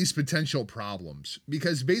all these potential problems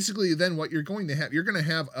because basically then what you're going to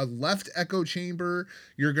have a left echo chamber,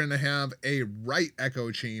 you're going to have a right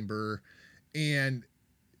echo chamber, and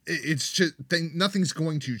it's just nothing's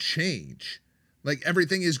going to change. Like,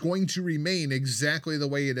 everything is going to remain exactly the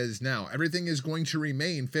way it is now. Everything is going to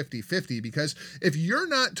remain 50-50, because if you're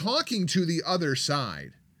not talking to the other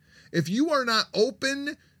side, if you are not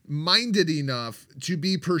open-minded enough to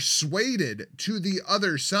be persuaded to the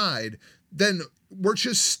other side, then we're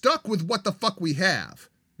just stuck with what the fuck we have,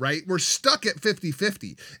 right? We're stuck at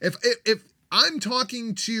 50-50. If I'm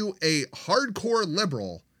talking to a hardcore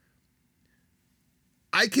liberal,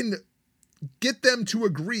 I can get them to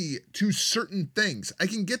agree to certain things. I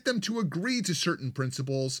can get them to agree to certain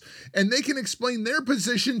principles, and they can explain their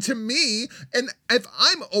position to me. And if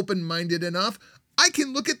I'm open-minded enough, I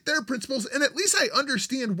can look at their principles, and at least I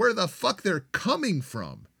understand where the fuck they're coming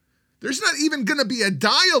from. There's not even going to be a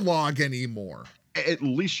dialogue anymore. At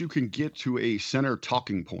least you can get to a center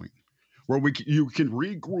talking point where you can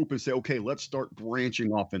regroup and say, okay, let's start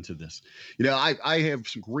branching off into this. You know, I have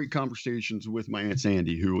some great conversations with my Aunt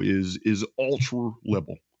Sandy, who is ultra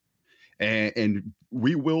liberal, and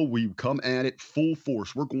we come at it full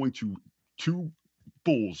force. We're going to two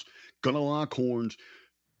bulls, gonna lock horns,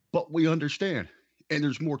 but we understand. And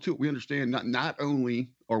there's more to it. We understand not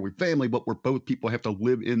only are we family, but we're both people have to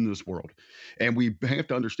live in this world. And we have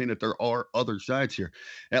to understand that there are other sides here.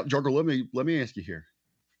 Now, Jargo, let me ask you here.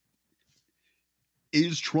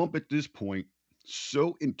 Is Trump at this point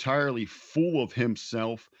so entirely full of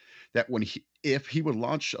himself that if he would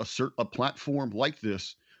launch a platform like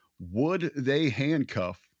this, would they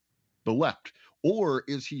handcuff the left? Or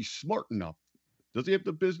is he smart enough? Does he have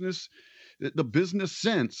the business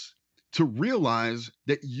sense to realize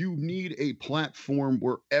that you need a platform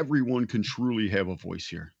where everyone can truly have a voice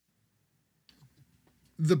here?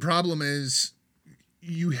 The problem is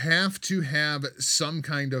you have to have some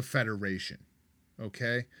kind of federation.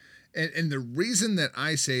 Okay. And the reason that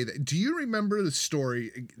I say that, do you remember the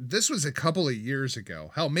story? This was a couple of years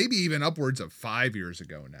ago, hell, maybe even upwards of 5 years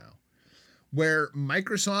ago now, where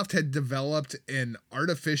Microsoft had developed an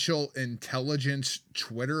artificial intelligence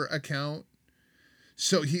Twitter account.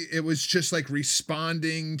 So it was just like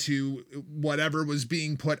responding to whatever was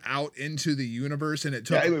being put out into the universe, and it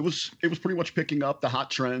took. Yeah, it was pretty much picking up the hot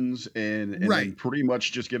trends and right. pretty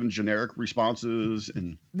much just giving generic responses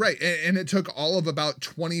and right. And it took all of about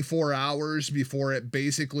 24 hours before it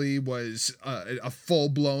basically was a full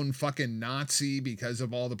blown fucking Nazi because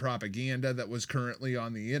of all the propaganda that was currently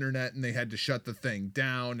on the internet, and they had to shut the thing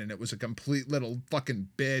down, and it was a complete little fucking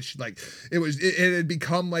bitch. Like it had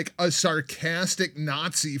become like a sarcastic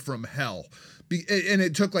Nazi from hell, and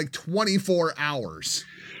it took like 24 hours.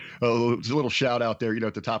 Oh, it's a little shout out there. You know,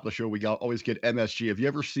 at the top of the show, we always get MSG. Have you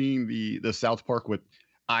ever seen the South Park with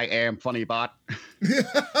 "I am funny bot"?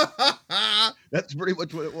 That's pretty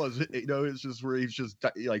much what it was. You know, it's just where he's just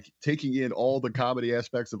like taking in all the comedy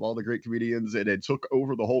aspects of all the great comedians, and it took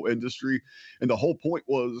over the whole industry. And the whole point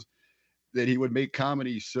was that he would make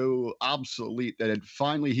comedy so obsolete that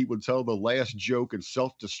finally he would tell the last joke and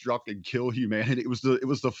self-destruct and kill humanity. It was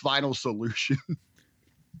the final solution.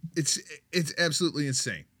 It's absolutely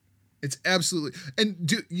insane. It's absolutely, and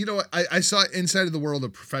you know what? I saw it inside of the world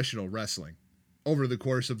of professional wrestling over the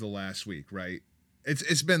course of the last week, right?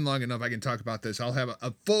 It's been long enough. I can talk about this. I'll have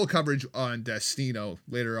a full coverage on Destino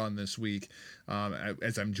later on this week,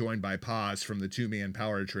 as I'm joined by Paz from the 2-man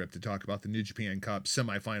power trip to talk about the New Japan Cup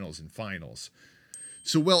semifinals and finals.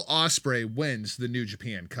 So Will Ospreay wins the New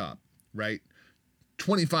Japan Cup, right?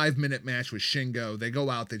 25-minute match with Shingo. They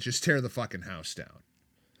go out, they just tear the fucking house down.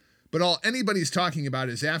 But all anybody's talking about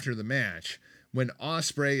is after the match, when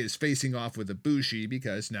Ospreay is facing off with Ibushi,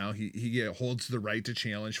 because now he holds the right to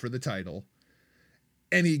challenge for the title.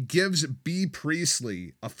 And he gives B.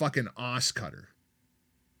 Priestley a fucking os cutter,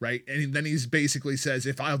 right? And then he's basically says,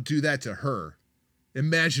 if I'll do that to her,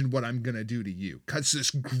 imagine what I'm going to do to you. Cuts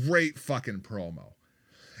this great fucking promo.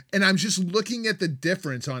 And I'm just looking at the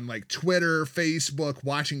difference on like Twitter, Facebook,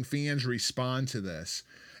 watching fans respond to this.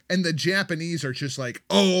 And the Japanese are just like,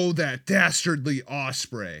 oh, that dastardly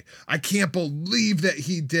Ospreay. I can't believe that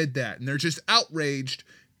he did that. And they're just outraged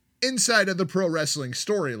inside of the pro wrestling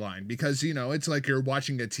storyline, because, you know, it's like you're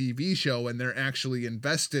watching a TV show and they're actually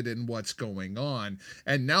invested in what's going on.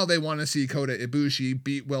 And now they want to see Kota Ibushi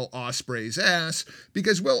beat Will Ospreay's ass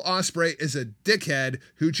because Will Ospreay is a dickhead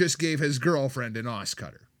who just gave his girlfriend an os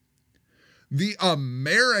cutter. The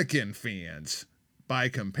American fans, by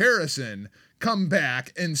comparison, come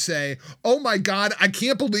back and say, oh my God, I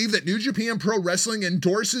can't believe that New Japan Pro Wrestling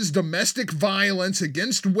endorses domestic violence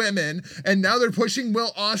against women, and now they're pushing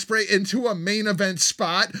Will Ospreay into a main event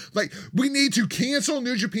spot. Like, we need to cancel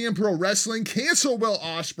New Japan Pro Wrestling, cancel Will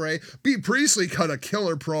Ospreay. Bea Priestley cut a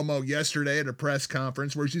killer promo yesterday at a press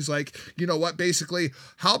conference where she's like, you know what, basically,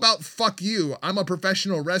 how about fuck you? I'm a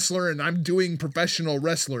professional wrestler and I'm doing professional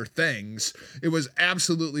wrestler things. It was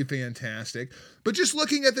absolutely fantastic. But just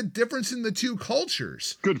looking at the difference in the two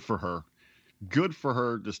cultures. Good for her. Good for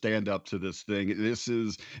her to stand up to this thing. This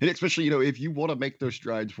is, and especially, you know, if you want to make those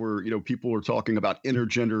strides where, you know, people are talking about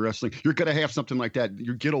intergender wrestling, you're going to have something like that.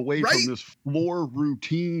 You get away from this floor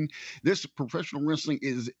routine. This professional wrestling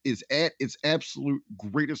is at its absolute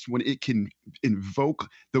greatest when it can invoke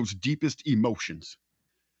those deepest emotions.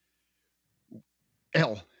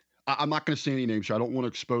 I'm not going to say any names. I don't want to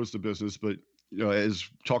expose the business, but, you know, as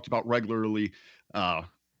talked about regularly,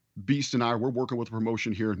 Beast and I, we're working with a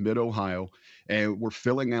promotion here in mid-Ohio, and we're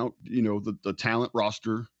filling out, you know, the talent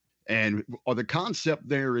roster. And the concept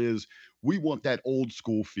there is we want that old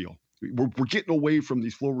school feel. We're getting away from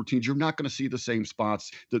these floor routines. You're not going to see the same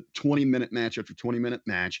spots, the 20-minute match after 20-minute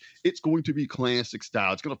match. It's going to be classic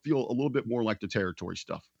style. It's going to feel a little bit more like the territory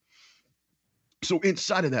stuff. So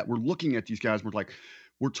inside of that, we're looking at these guys.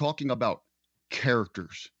 We're talking about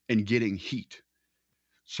characters and getting heat.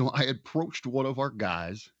 So I approached one of our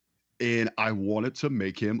guys, and I wanted to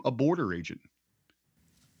make him a border agent.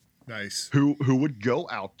 Nice. Who would go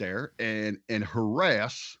out there and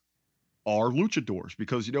harass our luchadors,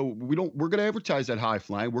 because, you know, we're going to advertise that high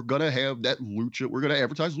flying. We're going to have that we're going to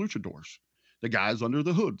advertise luchadors, the guys under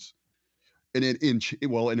the hoods. And then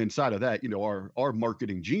and inside of that, you know, our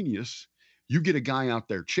marketing genius, you get a guy out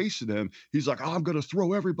there chasing them. He's like, oh, I'm going to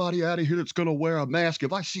throw everybody out of here that's going to wear a mask.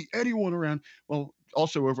 If I see anyone around, well,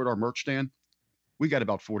 also over at our merch stand, we got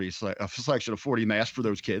about a selection of 40 masks for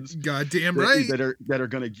those kids. Goddamn right. That are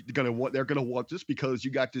gonna want this, because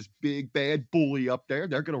you got this big bad bully up there.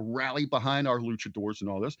 They're gonna rally behind our luchadors and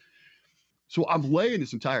all this. So I'm laying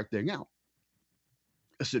this entire thing out.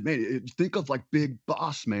 I said, man, think of like Big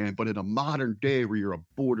Boss Man, but in a modern day where you're a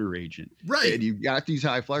border agent, right? And you got these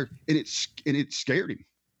high flyers, and it scared him.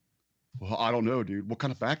 Well, I don't know, dude. What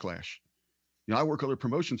kind of backlash? You know, I work other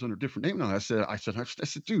promotions under different names now. I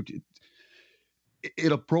said, dude,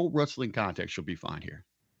 in a pro wrestling context, you'll be fine here.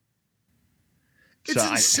 It's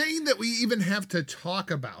insane that we even have to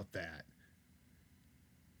talk about that.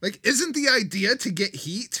 Like, isn't the idea to get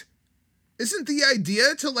heat? Isn't the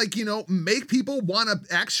idea to, like, you know, make people want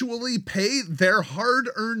to actually pay their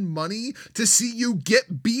hard-earned money to see you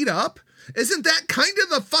get beat up? Isn't that kind of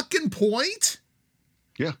the fucking point?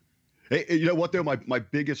 Yeah. Hey, you know what, though? My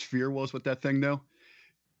biggest fear was with that thing, though.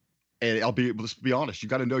 And let's be honest, you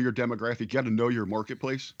got to know your demographic. You got to know your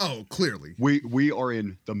marketplace. Oh, clearly. We are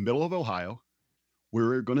in the middle of Ohio.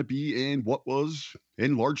 We're going to be in what was,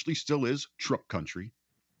 and largely still is, truck country.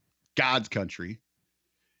 God's country.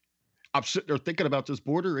 I'm sitting there thinking about this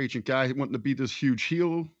border agent guy wanting to be this huge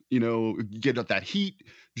heel, you know, get up that heat,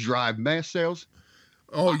 drive mass sales.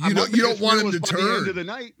 Oh, you don't want him to turn.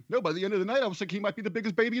 By the end of the night, I was thinking he might be the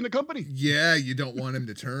biggest baby in the company. Yeah, you don't want him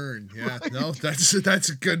to turn. Yeah, right. No, that's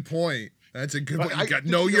a good point. That's a good point. You got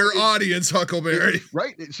know your audience, Huckleberry.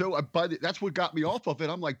 Right. So that's what got me off of it.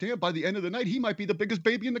 I'm like, damn, by the end of the night, he might be the biggest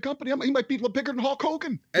baby in the company. He might be bigger than Hulk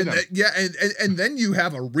Hogan. And then you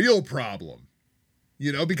have a real problem.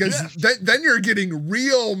 You know, because then you're getting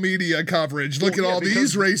real media coverage. Look at all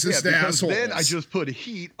these racist assholes. Then I just put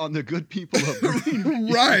heat on the good people of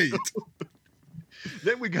Green. Right.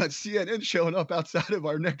 Then we got CNN showing up outside of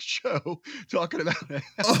our next show talking about it.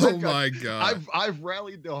 Oh my God. I've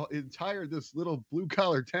rallied the entire this little blue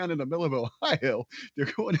collar town in the middle of Ohio.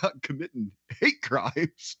 They're going out and committing hate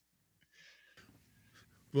crimes.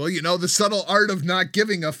 Well, you know, the subtle art of not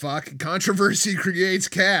giving a fuck. Controversy creates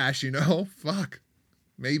cash, you know? Fuck.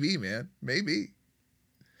 Maybe, man. Maybe.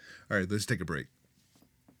 All right, let's take a break.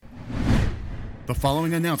 The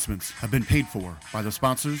following announcements have been paid for by the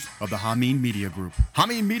sponsors of the Hameen Media Group.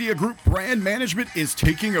 Hameen Media Group brand management is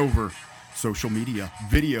taking over. Social media,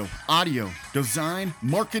 video, audio, design,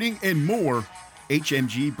 marketing, and more.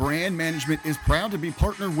 HMG Brand Management is proud to be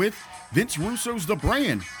partnered with Vince Russo's The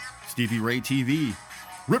Brand, Stevie Ray TV,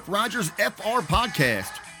 Rip Rogers FR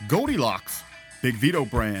Podcast, Goldilocks, Big Vito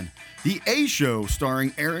Brand, The A Show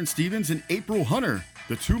starring Aaron Stevens and April Hunter,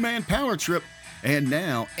 The Two-Man Power Trip, and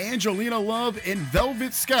now Angelina Love and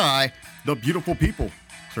Velvet Sky, The Beautiful People.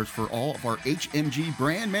 Search for all of our HMG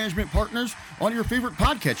brand management partners on your favorite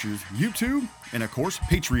podcatchers, YouTube, and of course,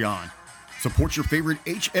 Patreon. Support your favorite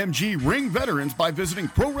HMG ring veterans by visiting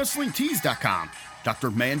ProWrestlingTees.com. Dr.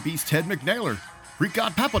 Man-Beast Ted McNaylor, Greek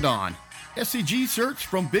God Papadon, SCG Search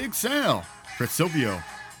from Big Sal, Chris Silvio,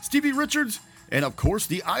 Stevie Richards, and of course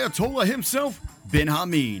the Ayatollah himself, Ben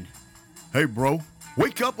Hameen. Hey bro,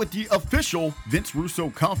 wake up with the official Vince Russo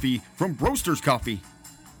coffee from Broasters Coffee.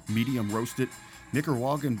 Medium roasted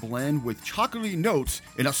Nicaraguan blend with chocolatey notes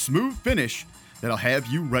and a smooth finish that'll have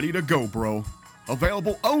you ready to go, bro.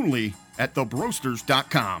 Available only at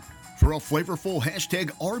thebroasters.com. For a flavorful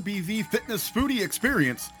 #RBV fitness foodie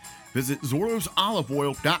experience, visit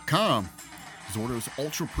ZordosOliveOil.com. Zordo's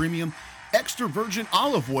Ultra Premium Extra Virgin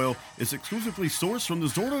Olive Oil is exclusively sourced from the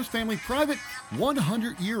Zordos family private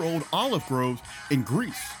 100-year-old olive groves in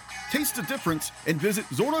Greece. Taste the difference and visit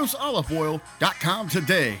ZordosOliveOil.com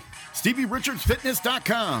today.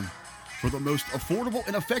 StevieRichardsFitness.com for the most affordable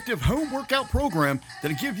and effective home workout program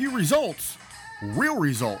that'll give you results, real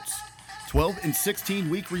results. 12 and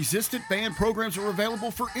 16-week resistant band programs are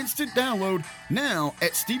available for instant download now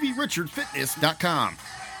at StevieRichardsFitness.com.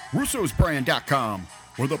 RussosBrand.com,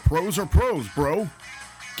 where the pros are pros, bro.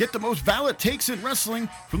 Get the most valid takes in wrestling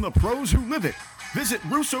from the pros who live it. Visit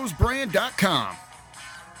RussosBrand.com.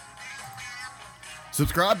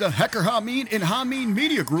 Subscribe to Hecker Hameen and Hameen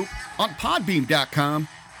Media Group on Podbeam.com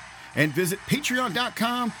and visit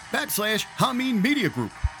Patreon.com/Hameen Media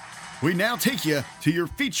Group. We now take you to your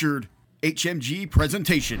featured HMG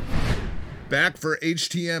presentation. Back for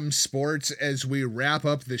HTM Sports as we wrap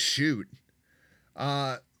up the shoot.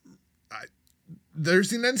 There's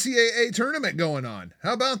an NCAA tournament going on.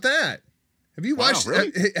 How about that? Have you watched? Wow,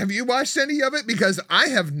 really? Have you watched any of it? Because I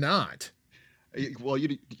have not. Well,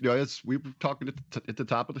 you know, as we were talking at the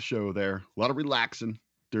top of the show there, a lot of relaxing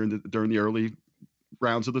during the early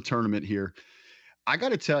rounds of the tournament here. I got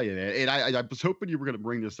to tell you, and I was hoping you were going to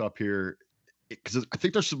bring this up here because I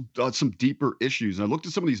think there's some deeper issues. And I looked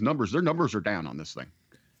at some of these numbers; their numbers are down on this thing.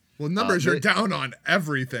 Well, numbers are down on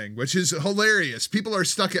everything, which is hilarious. People are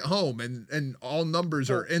stuck at home, and all numbers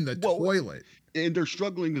are in the toilet, and they're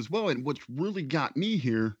struggling as well. And what's really got me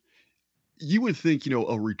here, you would think, you know,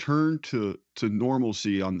 a return to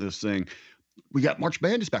normalcy on this thing. We got March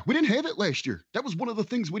Madness back. We didn't have it last year. That was one of the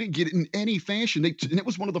things we didn't get in any fashion. And it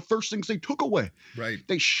was one of the first things they took away. Right.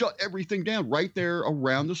 They shut everything down right there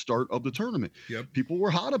around the start of the tournament. Yep. People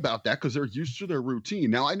were hot about that because they're used to their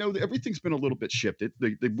routine. Now, I know that everything's been a little bit shifted.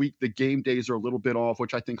 The game days are a little bit off,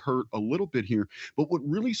 which I think hurt a little bit here. But what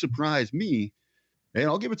really surprised me, and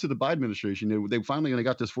I'll give it to the Biden administration, they finally, when they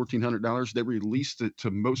got this $1,400, they released it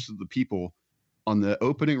to most of the people on the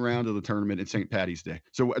opening round of the tournament in St. Patty's Day.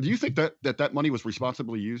 So do you think that money was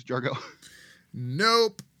responsibly used, Jargo?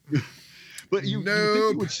 Nope. But you think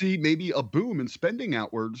you would see maybe a boom in spending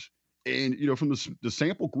outwards. And, you know, from the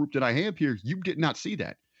sample group that I have here, you did not see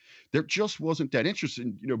that. There just wasn't that interest.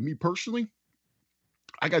 And, you know, me personally,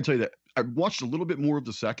 I got to tell you that I watched a little bit more of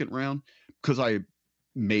the second round because I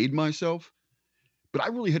made myself. But I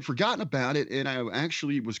really had forgotten about it, and I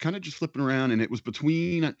actually was kind of just flipping around, and it was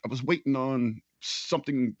between, I was waiting on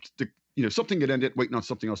something to, you know, something that ended, waiting on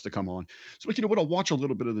something else to come on. So, like, you know what, I'll watch a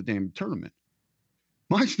little bit of the damn tournament.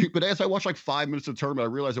 But as I watched like 5 minutes of the tournament, I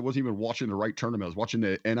realized I wasn't even watching the right tournament. I was watching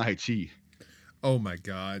the NIT. Oh, my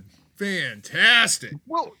God. Fantastic.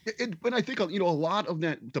 Well, but I think, you know, a lot of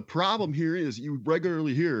that, the problem here is you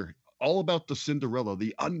regularly hear all about the Cinderella,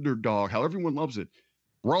 the underdog, how everyone loves it.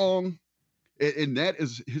 Wrong. And that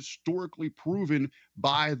is historically proven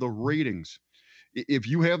by the ratings. If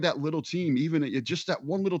you have that little team, even just that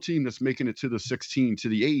one little team that's making it to the 16, to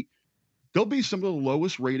the 8, they'll be some of the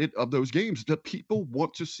lowest rated of those games. That people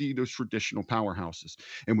want to see those traditional powerhouses.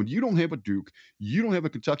 And when you don't have a Duke, you don't have a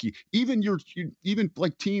Kentucky, even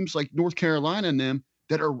like teams like North Carolina and them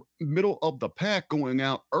that are middle of the pack going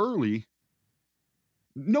out early,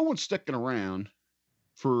 no one's sticking around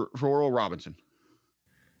for Oral Robinson.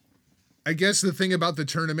 I guess the thing about the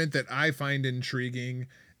tournament that I find intriguing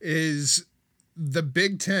is the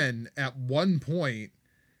Big Ten at one point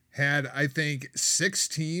had, I think, 6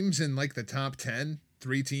 teams in like the top 10,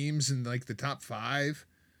 3 teams in like the top 5.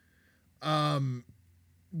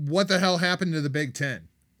 What the hell happened to the Big Ten?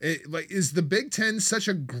 Is the Big Ten such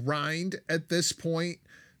a grind at this point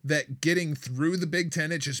that getting through the Big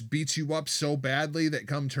Ten, it just beats you up so badly that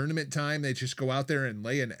come tournament time, they just go out there and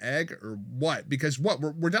lay an egg, or what? Because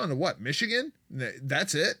we're down to what? Michigan?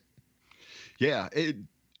 That's it? Yeah. You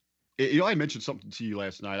know, I mentioned something to you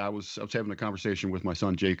last night. I was having a conversation with my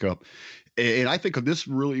son, Jacob, and I think of this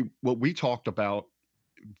really, what we talked about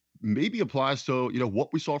maybe applies to, you know,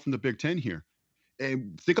 what we saw from the Big Ten here.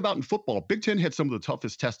 And think about in football, Big Ten had some of the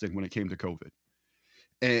toughest testing when it came to COVID.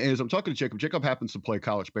 And as I'm talking to Jacob happens to play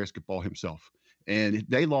college basketball himself, and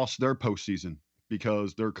they lost their postseason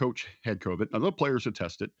because their coach had COVID. Now, the players had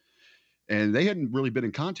tested, and they hadn't really been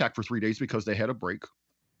in contact for 3 days because they had a break.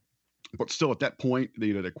 But still, at that point,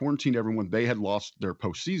 they quarantined everyone. They had lost their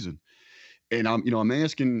postseason, and I'm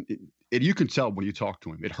asking, and you can tell when you talk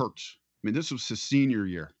to him, it hurts. I mean, this was his senior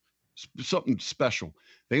year, something special.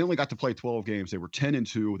 They only got to play 12 games. They were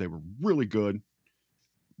 10-2. They were really good.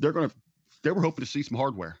 They were hoping to see some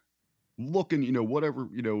hardware, looking, whatever,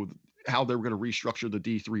 how they were going to restructure the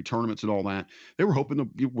D3 tournaments and all that. They were hoping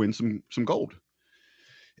to win some gold.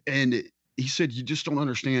 And he said, you just don't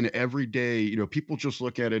understand. Every day, people just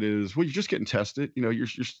look at it as, well, you're just getting tested. You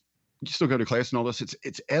still go to class and all this.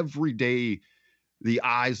 It's every day, the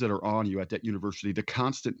eyes that are on you at that university, the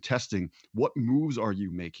constant testing. What moves are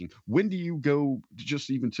you making? When do you go just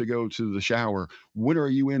even to go to the shower? When are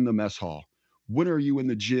you in the mess hall? When are you in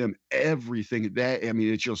the gym? Everything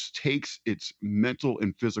it just takes its mental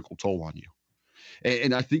and physical toll on you.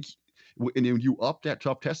 And I think when you up that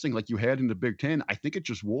tough testing like you had in the Big Ten, I think it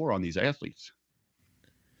just wore on these athletes.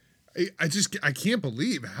 I can't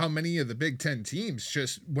believe how many of the Big Ten teams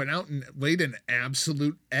just went out and laid an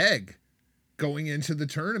absolute egg going into the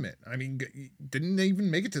tournament. I mean, didn't they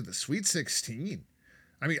even make it to the Sweet 16?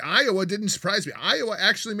 I mean, Iowa didn't surprise me. Iowa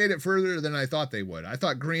actually made it further than I thought they would. I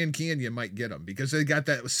thought Grand Canyon might get them because they got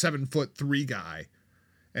that 7'3" guy.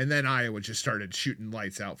 And then Iowa just started shooting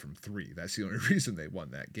lights out from 3. That's the only reason they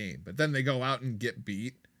won that game. But then they go out and get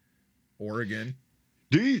beat. Oregon.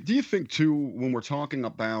 Do you think, too, when we're talking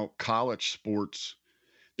about college sports,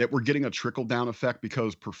 that we're getting a trickle-down effect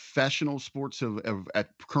because professional sports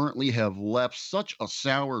currently have left such a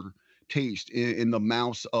sour taste in the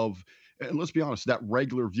mouths of, and let's be honest, that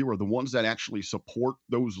regular viewer, the ones that actually support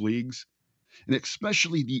those leagues, and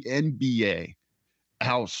especially the NBA,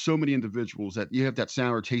 how so many individuals that you have that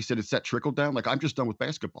sour taste that it's that trickle down. Like, I'm just done with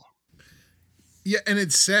basketball. Yeah, and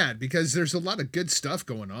it's sad because there's a lot of good stuff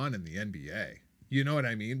going on in the NBA. You know what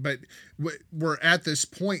I mean? But we're at this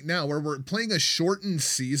point now where we're playing a shortened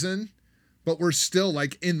season, but we're still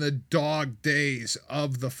like in the dog days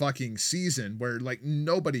of the fucking season where like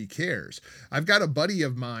nobody cares. I've got a buddy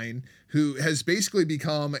of mine who has basically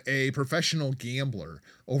become a professional gambler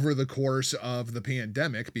over the course of the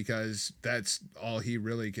pandemic because that's all he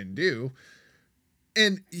really can do.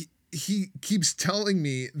 And he keeps telling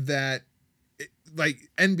me that like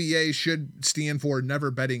NBA should stand for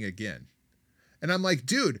never betting again. And I'm like,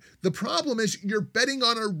 dude, the problem is you're betting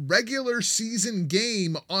on a regular season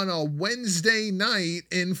game on a Wednesday night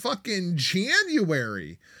in fucking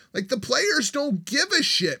January. Like, the players don't give a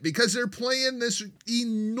shit because they're playing this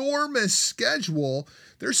enormous schedule.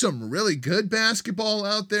 There's some really good basketball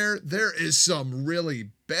out there. There is some really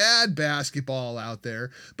bad basketball out there.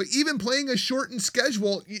 But even playing a shortened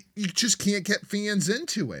schedule, you just can't get fans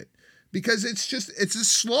into it because it's a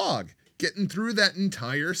slog getting through that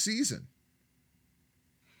entire season.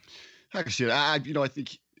 Like I said, I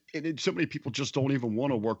think so many people just don't even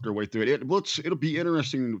want to work their way through it. It'll be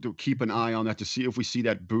interesting to keep an eye on that to see if we see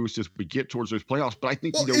that boost as we get towards those playoffs. But I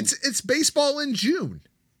think it's baseball in June.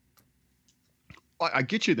 I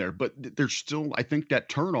get you there, but there's still, I think, that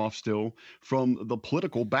turnoff still from the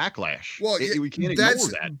political backlash. Well, we can't ignore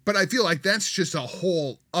that. But I feel like that's just a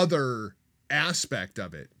whole other aspect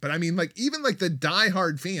of it. But I mean, like, even like the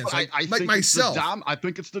diehard fans, I like myself, I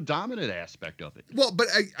think it's the dominant aspect of it. Well, but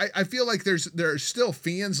I feel like there are still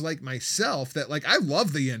fans like myself that like, I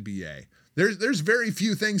love the NBA. There's very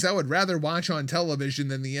few things I would rather watch on television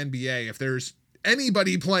than the NBA. If there's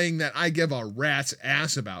anybody playing that I give a rat's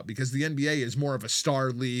ass about, because the NBA is more of a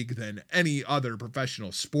star league than any other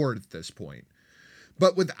professional sport at this point.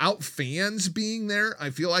 But without fans being there, I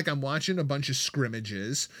feel like I'm watching a bunch of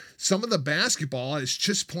scrimmages. Some of the basketball has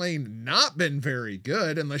just plain not been very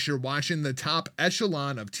good unless you're watching the top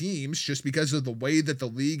echelon of teams just because of the way that the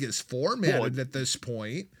league is formatted at this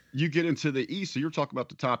point. You get into the East, so you're talking about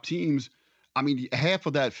the top teams. I mean, half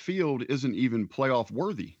of that field isn't even playoff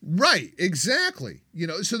worthy. Right, exactly.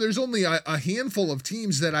 So there's only a handful of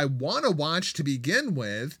teams that I want to watch to begin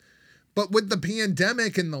with. But with the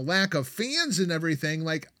pandemic and the lack of fans and everything,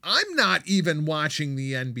 like, I'm not even watching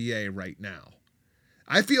the NBA right now.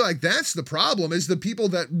 I feel like that's the problem, is the people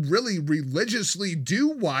that really religiously do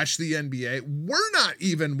watch the NBA, we're not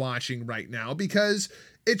even watching right now because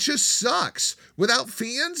it just sucks. Without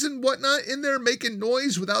fans and whatnot in there making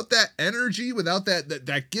noise, without that energy, without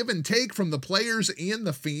that give and take from the players and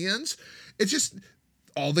the fans, it's just,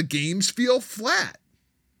 all the games feel flat.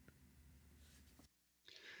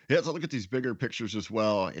 Yeah, so look at these bigger pictures as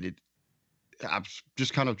well, and I'm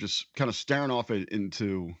just kind of staring off it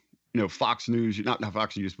into Fox News, not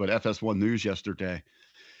Fox News, but FS1 News yesterday.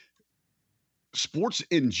 Sports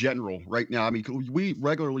in general right now, I mean, we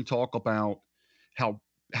regularly talk about how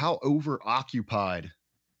over-occupied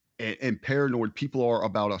and paranoid people are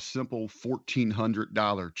about a simple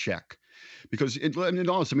 $1,400 check. Because, and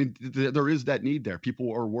honest, I mean, there is that need there.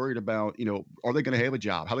 People are worried about, are they going to have a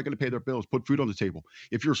job? How are they going to pay their bills, put food on the table?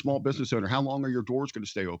 If you're a small business owner, how long are your doors going to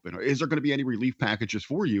stay open? Is there going to be any relief packages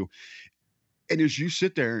for you? And as you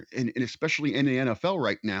sit there, and especially in the NFL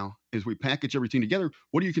right now, as we package everything together,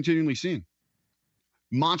 what are you continually seeing?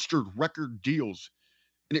 Monster record deals,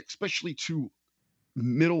 and especially to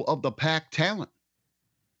middle of the pack talent.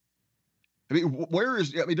 I mean,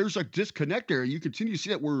 there's a disconnect there. You continue to see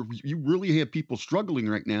that where you really have people struggling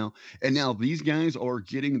right now, and now these guys are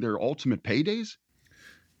getting their ultimate paydays.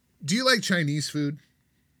 Do you like Chinese food?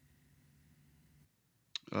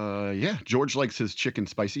 Yeah. George likes his chicken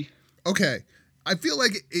spicy. Okay. I feel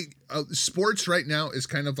like sports right now is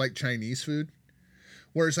kind of like Chinese food,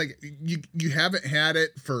 where it's like you haven't had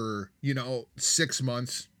it for 6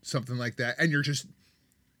 months, something like that, and you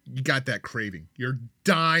got that craving. You're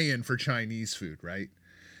dying for Chinese food, right?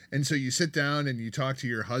 And so you sit down and you talk to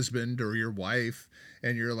your husband or your wife,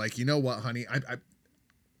 and you're like, you know what, honey,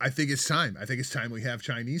 I think it's time. I think it's time we have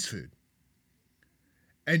Chinese food.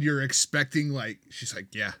 And you're expecting she's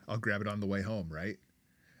like, yeah, I'll grab it on the way home, right?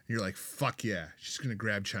 You're like, fuck yeah, she's going to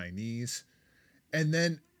grab Chinese. And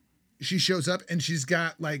then she shows up and she's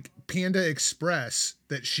got Panda Express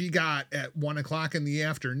that she got at 1:00 in the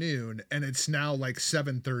afternoon. And it's now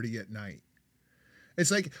 7:30 at night.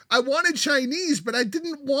 It's like, I wanted Chinese, but I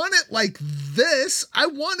didn't want it like this. I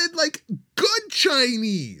wanted good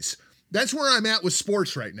Chinese. That's where I'm at with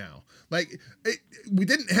sports right now. We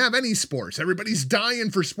didn't have any sports. Everybody's dying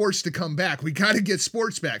for sports to come back. We got to get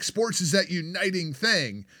sports back. Sports is that uniting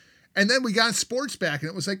thing. And then we got sports back, and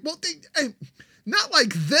it was like, well, not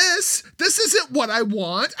like this. This isn't what I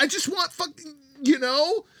want. I just want fucking,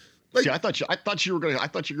 See, I thought you were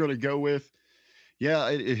gonna go with, yeah,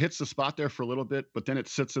 it hits the spot there for a little bit, but then it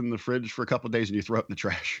sits in the fridge for a couple of days and you throw it in the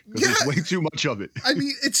trash because there's way too much of it. I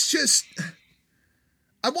mean, it's just,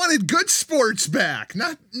 I wanted good sports back,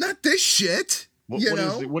 not this shit.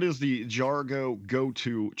 What is the Jargo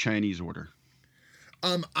go-to Chinese order?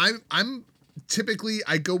 I'm typically,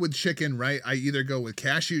 I go with chicken, right? I either go with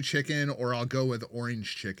cashew chicken or I'll go with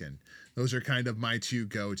orange chicken. Those are kind of my two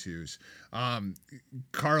go-tos.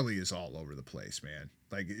 Carly is all over the place, man.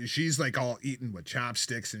 She's all eating with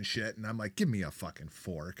chopsticks and shit. And I'm like, give me a fucking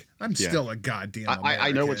fork. I'm still a goddamn American.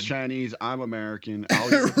 I know it's Chinese. I'm American.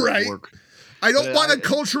 I'll use right? Fork. I don't want to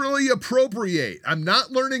culturally appropriate. I'm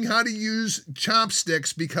not learning how to use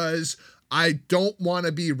chopsticks because I don't want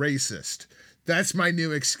to be racist. That's my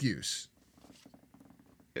new excuse.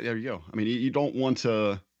 There you go. I mean, you don't want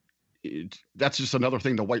to. That's just another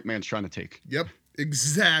thing the white man's trying to take. Yep,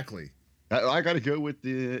 exactly. I got to go with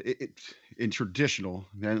in traditional.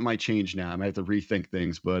 That might change now. I might have to rethink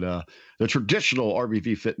things, but the traditional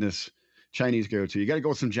RBV Fitness Chinese go-to. You got to go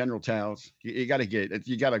with some General Tso's. You got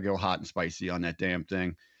to go hot and spicy on that damn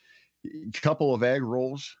thing. A couple of egg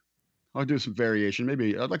rolls. I'll do some variation.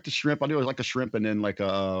 Maybe I'd like the shrimp. I'll do like a shrimp and then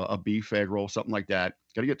a beef egg roll, something like that.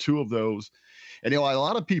 Got to get 2 of those. And a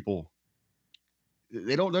lot of people,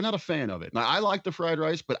 they're not a fan of it. Now, I like the fried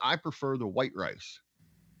rice, but I prefer the white rice.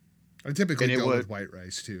 I typically go with white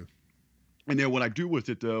rice too. And then what I do with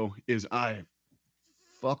it though is I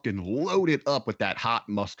fucking load it up with that hot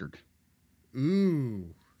mustard.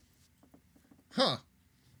 Ooh. Huh.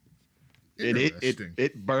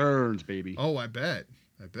 It burns, baby. Oh, I bet.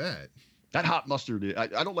 That hot mustard, I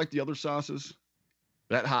don't like the other sauces.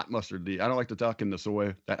 That hot mustard, I don't like the duck and the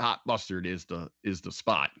soy. That hot mustard is the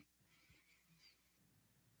spot.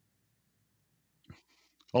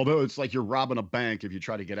 Although it's like you're robbing a bank if you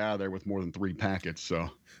try to get out of there with more than 3 packets. So,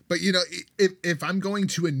 but if I'm going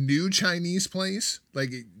to a new Chinese place,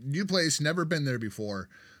 never been there before,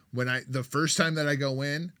 the first time that I go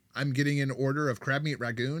in, I'm getting an order of crab meat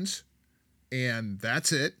ragoons, and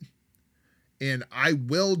that's it. And I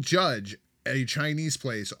will judge a Chinese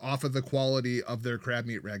place off of the quality of their crab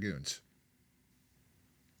meat ragoons.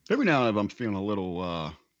 Every now and then, I'm feeling a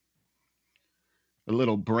little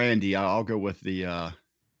brandy. I'll go with the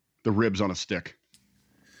ribs on a stick.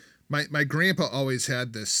 My grandpa always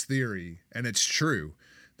had this theory, and it's true,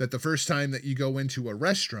 that the first time that you go into a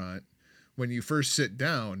restaurant, when you first sit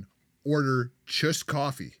down, order just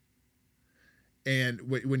coffee. And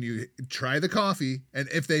when you try the coffee, and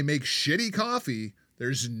if they make shitty coffee,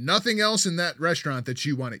 there's nothing else in that restaurant that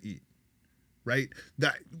you want to eat, right?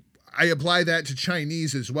 That I apply that to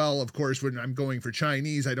Chinese as well. Of course, when I'm going for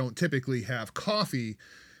Chinese, I don't typically have coffee,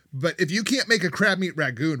 But if you can't make a crab meat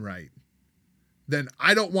ragoon right, then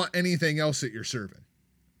I don't want anything else that you're serving.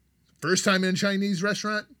 First time in a Chinese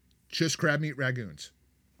restaurant, just crab meat ragoons.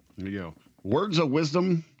 There you go. Words of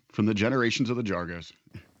wisdom from the generations of the Jargos.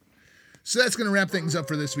 So that's going to wrap things up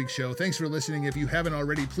for this week's show. Thanks for listening. If you haven't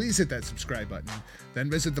already, please hit that subscribe button.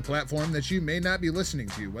 Then visit the platform that you may not be listening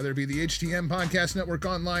to, whether it be the HTM Podcast Network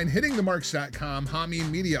online, hittingthemarks.com,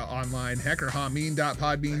 Hameen Media online,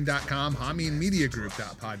 hackerhameen.podbean.com,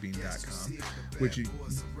 hameenmediagroup.podbean.com, which you...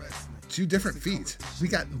 2 different feeds. We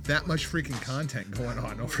got that much freaking content going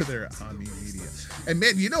on over there at Hameen Media. And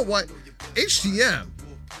man, you know what? HTM,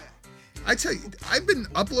 I tell you, I've been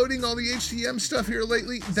uploading all the HTM stuff here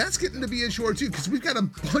lately. That's getting to be a chore too, because we've got a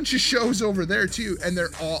bunch of shows over there too, and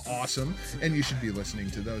they're all awesome, and you should be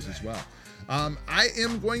listening to those as well. I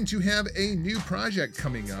am going to have a new project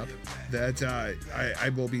coming up that I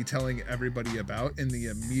will be telling everybody about in the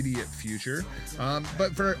immediate future.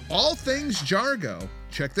 But for all things Jargo,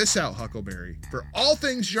 check this out, Huckleberry. For all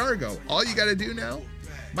things Jargo, all you got to do now,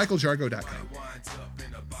 michaeljargo.com.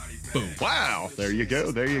 Boom. Wow. There you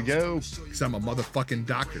go. There you go. Because I'm a motherfucking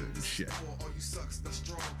doctor and shit.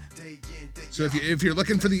 So if you're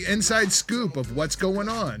looking for the inside scoop of what's going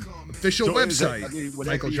on, official website,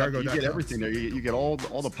 michaeljargo.com. You get everything there. You get all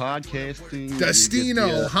the podcasting.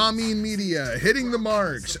 Destino, Hameen Media, Hitting the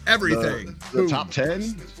Marks, everything. The top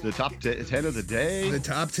 10? The top 10 of the day? The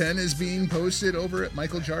top 10 is being posted over at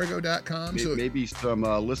michaeljargo.com. So maybe some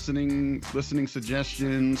listening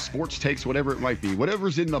suggestions, sports takes, whatever it might be.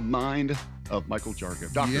 Whatever's in the mind of Michael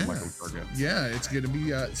Jargo, Dr. Michael Jargo. Yeah, it's going to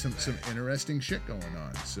be some interesting shit going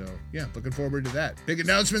on. So, yeah, looking forward to that. Big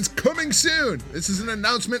announcements coming soon. This is an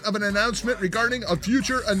announcement of an announcement regarding a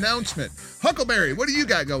future announcement. Huckleberry, what do you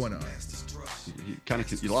got going on?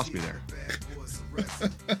 You lost me there.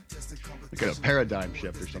 Like a paradigm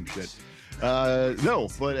shift or some shit. No,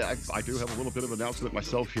 but I do have a little bit of announcement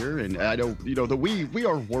myself here, and I know that we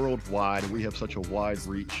are worldwide, and we have such a wide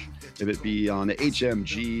reach, if it be on the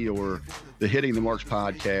HMG or the Hitting the Marks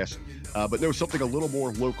podcast. But no, something a little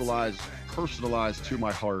more localized, personalized to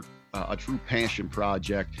my heart. A true passion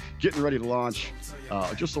project, getting ready to launch,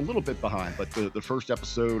 just a little bit behind, but the first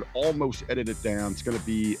episode almost edited down. It's going to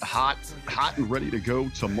be hot and ready to go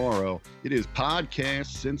tomorrow. It is Podcast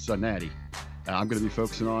Cincinnati. I'm going to be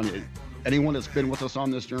focusing on it. Anyone that's been with us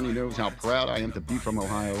on this journey knows how proud I am to be from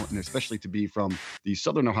Ohio, and especially to be from the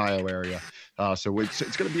Southern Ohio area. So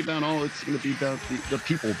it's going to be about it's going to be about the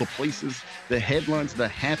people, the places, the headlines, the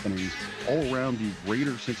happenings all around the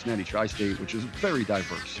greater Cincinnati tri-state, which is very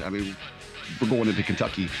diverse. I mean, we're going into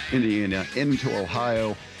Kentucky, Indiana, into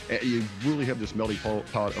Ohio. And you really have this melting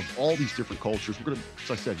pot of all these different cultures. We're going to,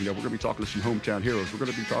 as I said, we're going to be talking to some hometown heroes. We're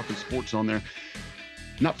going to be talking sports on there.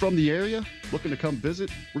 Not from the area, looking to come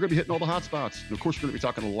visit. We're going to be hitting all the hot spots. And of course, we're going to be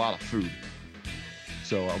talking a lot of food.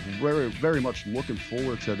 So I'm very, very much looking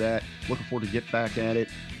forward to that. Looking forward to get back at it.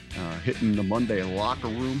 Hitting the Monday locker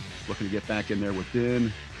room. Looking to get back in there with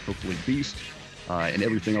Ben, hopefully Beast, and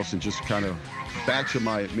everything else. And just kind of back to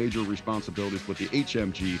my major responsibilities with the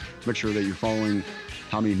HMG. Make sure that you're following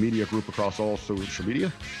Hameen Media Group across all social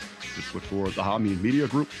media. Just look for the Hameen Media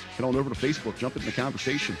Group. Head on over to Facebook. Jump into the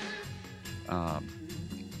conversation.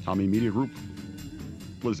 Hameen Media Group.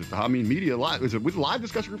 What is it? The Hameen Media Live. Is it with live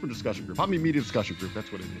discussion group or discussion group? Hameen Media Discussion Group.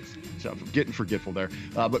 That's what it is. So I'm getting forgetful there.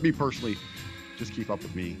 But me personally, just keep up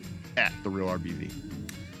with me at The Real RBV.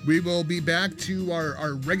 We will be back to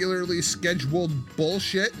our regularly scheduled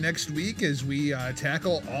bullshit next week as we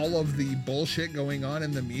tackle all of the bullshit going on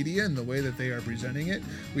in the media and the way that they are presenting it.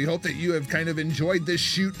 We hope that you have kind of enjoyed this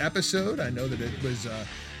shoot episode. I know that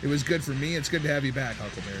it was good for me. It's good to have you back,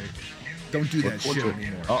 Huckleberry. Don't do that shit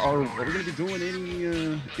anymore. Are we going to be doing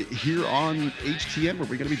any here on HTM? Are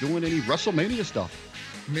we going to be doing any WrestleMania stuff?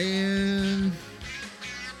 Man.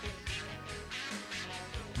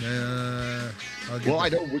 I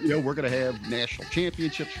know we're going to have national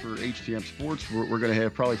championships for HTM Sports. We're going to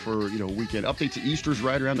have probably for weekend updates. Easter's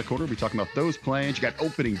right around the corner. We'll be talking about those plans. You got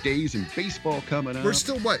opening days in baseball coming up. We're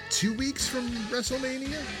still 2 weeks from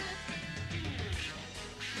WrestleMania?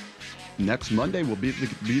 Next Monday will be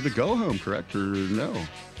the go home, correct? Or no?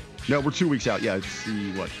 No, we're 2 weeks out. Yeah, it's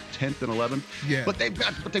the 10th and 11th. Yeah. But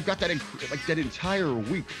they've got that entire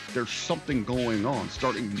week. There's something going on.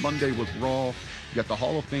 Starting Monday with Raw, you got the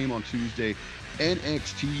Hall of Fame on Tuesday,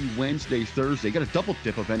 NXT Wednesday, Thursday. You got a double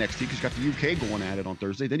dip of NXT because you got the UK going at it on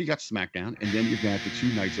Thursday. Then you got SmackDown, and then you've got the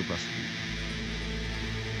 2 nights of WrestleMania.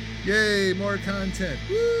 Yay, more content.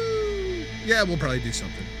 Woo! Yeah, we'll probably do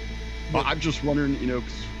something. I'm just wondering,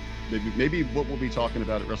 maybe what we'll be talking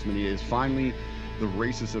about at WrestleMania is finally the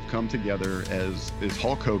races have come together as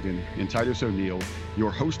Hulk Hogan and Titus O'Neil,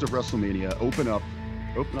 your host of WrestleMania, open up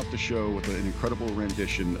the show with an incredible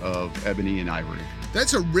rendition of Ebony and Ivory.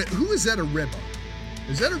 That's a rib. Who is that a rib on?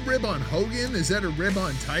 Is that a rib on Hogan? Is that a rib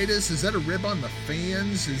on Titus? Is that a rib on the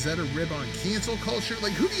fans? Is that a rib on cancel culture?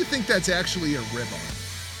 Like, who do you think that's actually a rib on?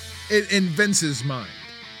 In Vince's mind.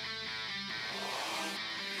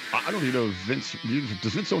 I don't even know if Vince,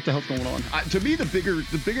 does Vince know what the hell's going on? To me, the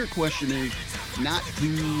bigger question is not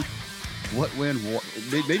who, what, when, what.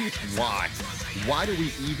 Maybe it's why. Why do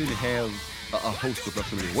we even have a host of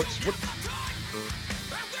WrestleMania?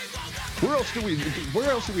 Where else do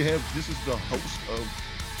we have? This is the host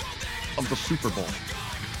of the Super Bowl.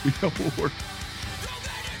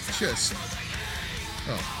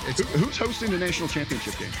 Who's hosting the national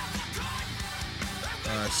championship game?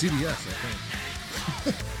 CBS, I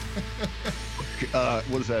think.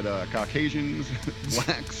 What is that? Caucasians,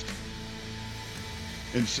 waxed,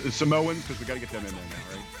 and Samoans, because we got to get them in there now,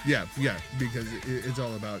 right? Yeah, because it's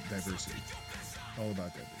all about diversity. All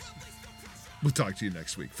about diversity. We'll talk to you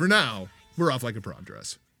next week. For now, we're off like a prom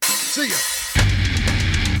dress. See ya.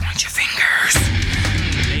 Point your fingers.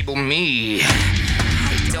 Label me.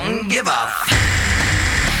 I don't give a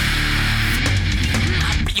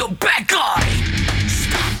I'll be your bad guy.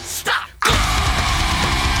 Stop.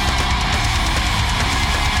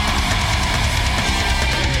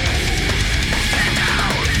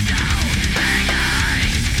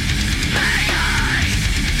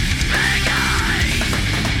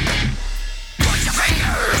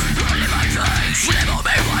 Label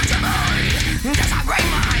me what you mean. Cause I bring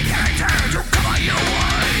my character to cover your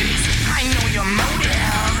ways. I know your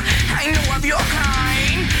motive, I know of your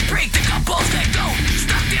kind. Break the couples that go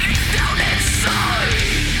stuck deep down inside.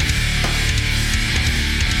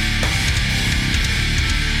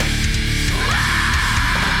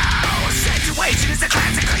 Wow, situation is a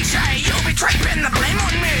classic cliche. You'll be draping the blame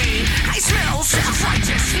on me. I smell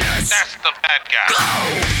self-righteousness. That's the bad guy.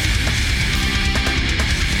 Go!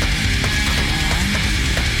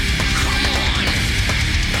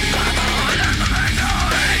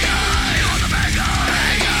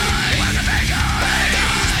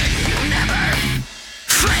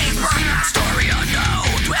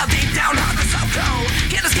 Deep down on the subcode,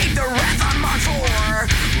 can't escape the wrath I'm on for.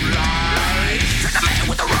 Light, take the man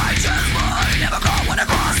with the righteous mind. Never caught when I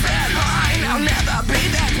cross that line. I'll never be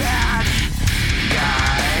that bad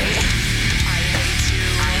guy. I hate you.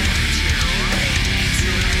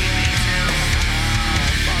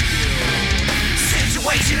 Fuck you.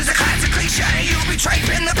 Situation is a classic cliche. You'll be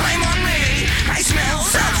draping the blame on me. I smell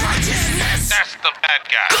self-righteousness. That's the bad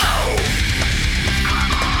guy. Go!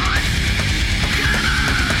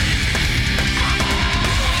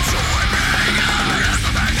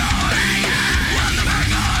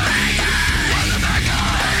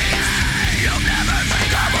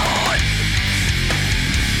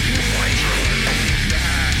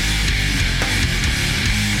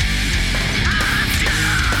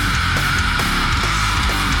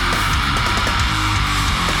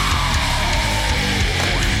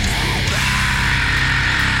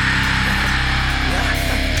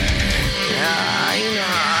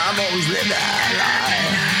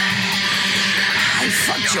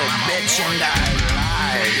 Your bitch and I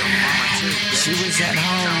lied. She was at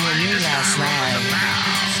home with me last night.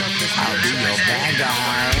 I'll be your bad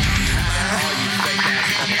guy.